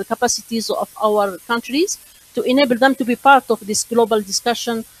build the capacities of our countries, to enable them to be part of this global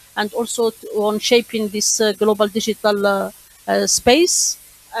discussion, and also on shaping this global digital space.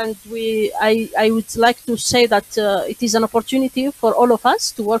 And I would like to say that it is an opportunity for all of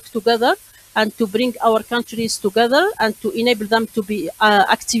us to work together and to bring our countries together, and to enable them to be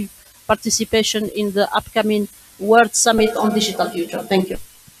active participation in the upcoming World Summit on Digital Future. Thank you.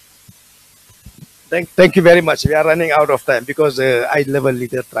 Thank you very much. We are running out of time because high-level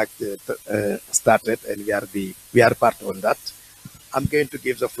leader track started, and we are part on that. I'm going to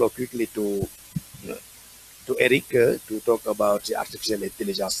give the floor quickly to Eric to talk about the Artificial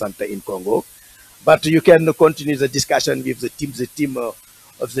Intelligence Center in Congo. But you can continue the discussion with the team. The team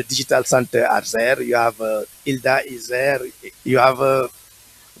of the Digital Center are there. You have Hilda is there. You have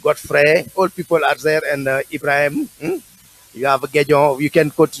Godfrey. All people are there, and Ibrahim. You have Gedjon. You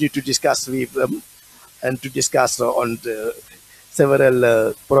can continue to discuss with them and to discuss on the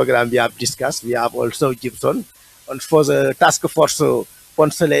several programs we have discussed. We have also Gibson. And for the task force,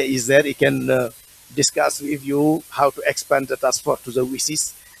 Ponsele is there. He can discuss with you how to expand the task force to the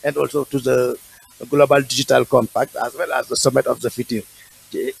WSIS and also to the Global Digital Compact, as well as the Summit of the Future.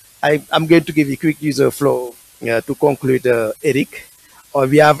 I'm going to give you quickly the floor to conclude, Eric.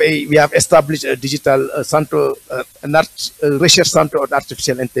 We have established a digital center, a research center on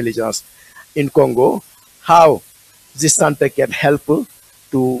artificial intelligence in Congo. How this center can help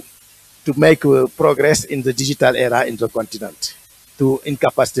to make progress in the digital era in the continent, in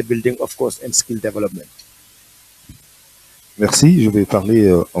capacity building, of course, and skill development. Merci, je vais parler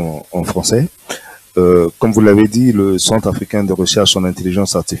en français. Comme vous l'avez dit, le Centre africain de recherche en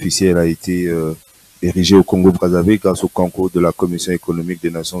intelligence artificielle a été érigé au Congo-Brazzaville grâce au concours de la Commission économique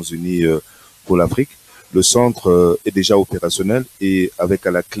des Nations Unies pour l'Afrique. Le centre est déjà opérationnel et avec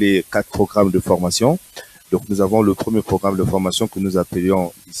à la clé 4 programmes de formation. Donc nous avons le premier programme de formation que nous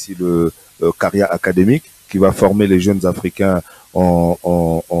appelions ici le Carrière académique, qui va former les jeunes Africains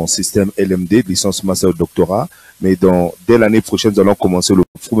en système LMD, licence, master, doctorat. Mais dès l'année prochaine, nous allons commencer le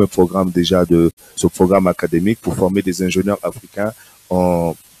premier programme déjà de ce programme académique pour former des ingénieurs africains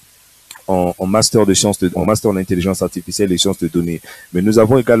en master de sciences, en master en intelligence artificielle et sciences de données. Mais nous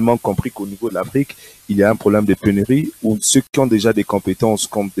avons également compris qu'au niveau de l'Afrique, il y a un problème de pénurie où ceux qui ont déjà des compétences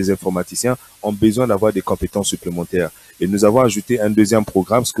comme des informaticiens ont besoin d'avoir des compétences supplémentaires. Et nous avons ajouté un deuxième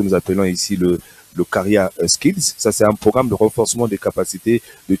programme, ce que nous appelons ici le Career Skills. Ça, c'est un programme de renforcement des capacités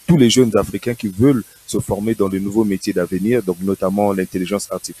de tous les jeunes Africains qui veulent se former dans de nouveaux métiers d'avenir, donc notamment l'intelligence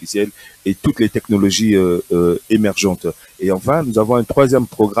artificielle et toutes les technologies émergentes. Et enfin, nous avons un troisième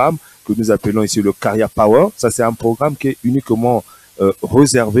programme que nous appelons ici le Career Power. Ça, c'est un programme qui est uniquement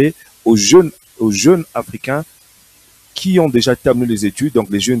réservé aux jeunes Africains qui ont déjà terminé les études, donc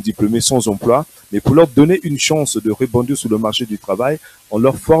les jeunes diplômés sans emploi, mais pour leur donner une chance de rebondir sur le marché du travail, on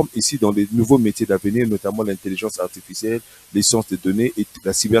leur forme ici dans les nouveaux métiers d'avenir, notamment l'intelligence artificielle, les sciences des données et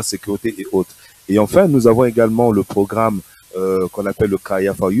la cybersécurité et autres. Et enfin, nous avons également le programme qu'on appelle le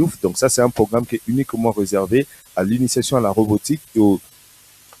Kaya for Youth. Donc ça, c'est un programme qui est uniquement réservé à l'initiation à la robotique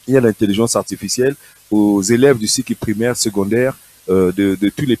et à l'intelligence artificielle aux élèves du cycle primaire, secondaire de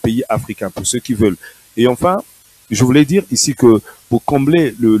tous les pays africains, pour ceux qui veulent. Et enfin, je voulais dire ici que pour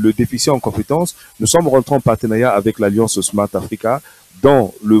combler le déficit en compétences, nous sommes rentrés en partenariat avec l'Alliance Smart Africa.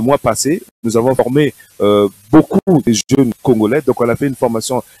 Dans le mois passé, nous avons formé beaucoup de jeunes Congolais. Donc, on a fait une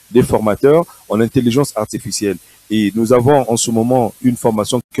formation des formateurs en intelligence artificielle. Et nous avons en ce moment une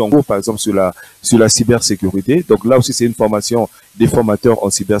formation qui est en cours, par exemple, sur la cybersécurité. Donc là aussi, c'est une formation des formateurs en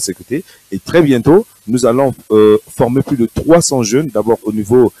cybersécurité. Et très bientôt, nous allons former plus de 300 jeunes, d'abord au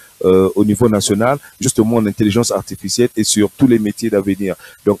niveau national, justement en intelligence artificielle et sur tous les métiers d'avenir.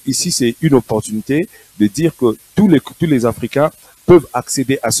 Donc ici, c'est une opportunité de dire que tous les Africains peuvent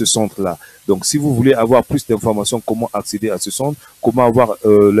accéder à ce centre-là. Donc, si vous voulez avoir plus d'informations, comment accéder à ce centre, comment avoir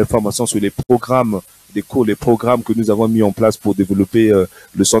l'information sur les programmes des cours, les programmes que nous avons mis en place pour développer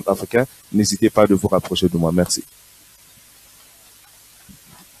le centre africain, n'hésitez pas de vous rapprocher de moi. Merci.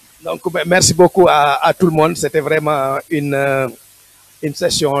 Donc, merci beaucoup à tout le monde. C'était vraiment une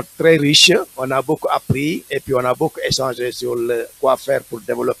session très riche. On a beaucoup appris et puis on a beaucoup échangé sur quoi faire pour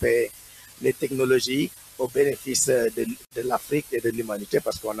développer les technologies au bénéfice de l'Afrique et de l'humanité,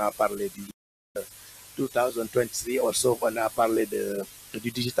 parce qu'on a parlé du 2023, also on a parlé du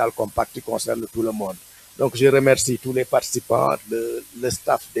Digital Compact qui concerne tout le monde. Donc je remercie tous les participants, le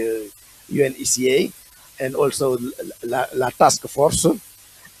staff de UNECA et also la task force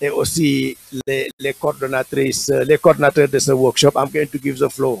et aussi les coordinatrices, les coordinateurs de ce workshop. I'm going to give the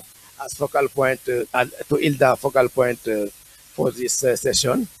floor as focal point to Hilda, focal point for this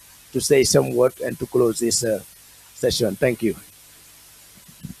session, to say some word and to close this session. Thank you.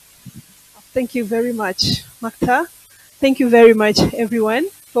 Thank you very much, Makta. Thank you very much, everyone,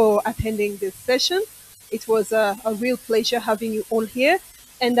 for attending this session. It was a real pleasure having you all here.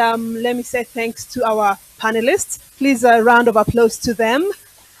 And let me say thanks to our panelists. Please a round of applause to them.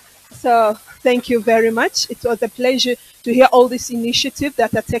 So thank you very much. It was a pleasure to hear all these initiatives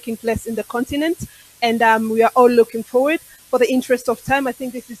that are taking place in the continent. And we are all looking forward. For the interest of time, I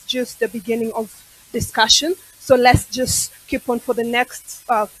think this is just the beginning of discussion. So let's just keep on for the next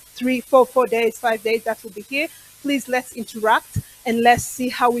 3, 4 days, 5 days that will be here. Please let's interact and let's see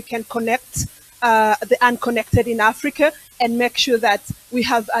how we can connect the unconnected in Africa and make sure that we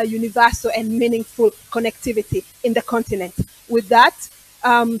have a universal and meaningful connectivity in the continent. With that,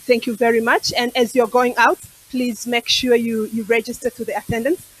 thank you very much. And as you're going out, please make sure you register to the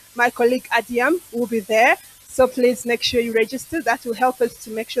attendance. My colleague Adiam will be there. So please make sure you register. That will help us to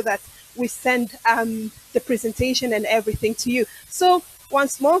make sure that we send the presentation and everything to you. So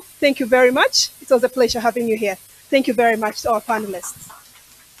once more, thank you very much. It was a pleasure having you here. Thank you very much to our panelists.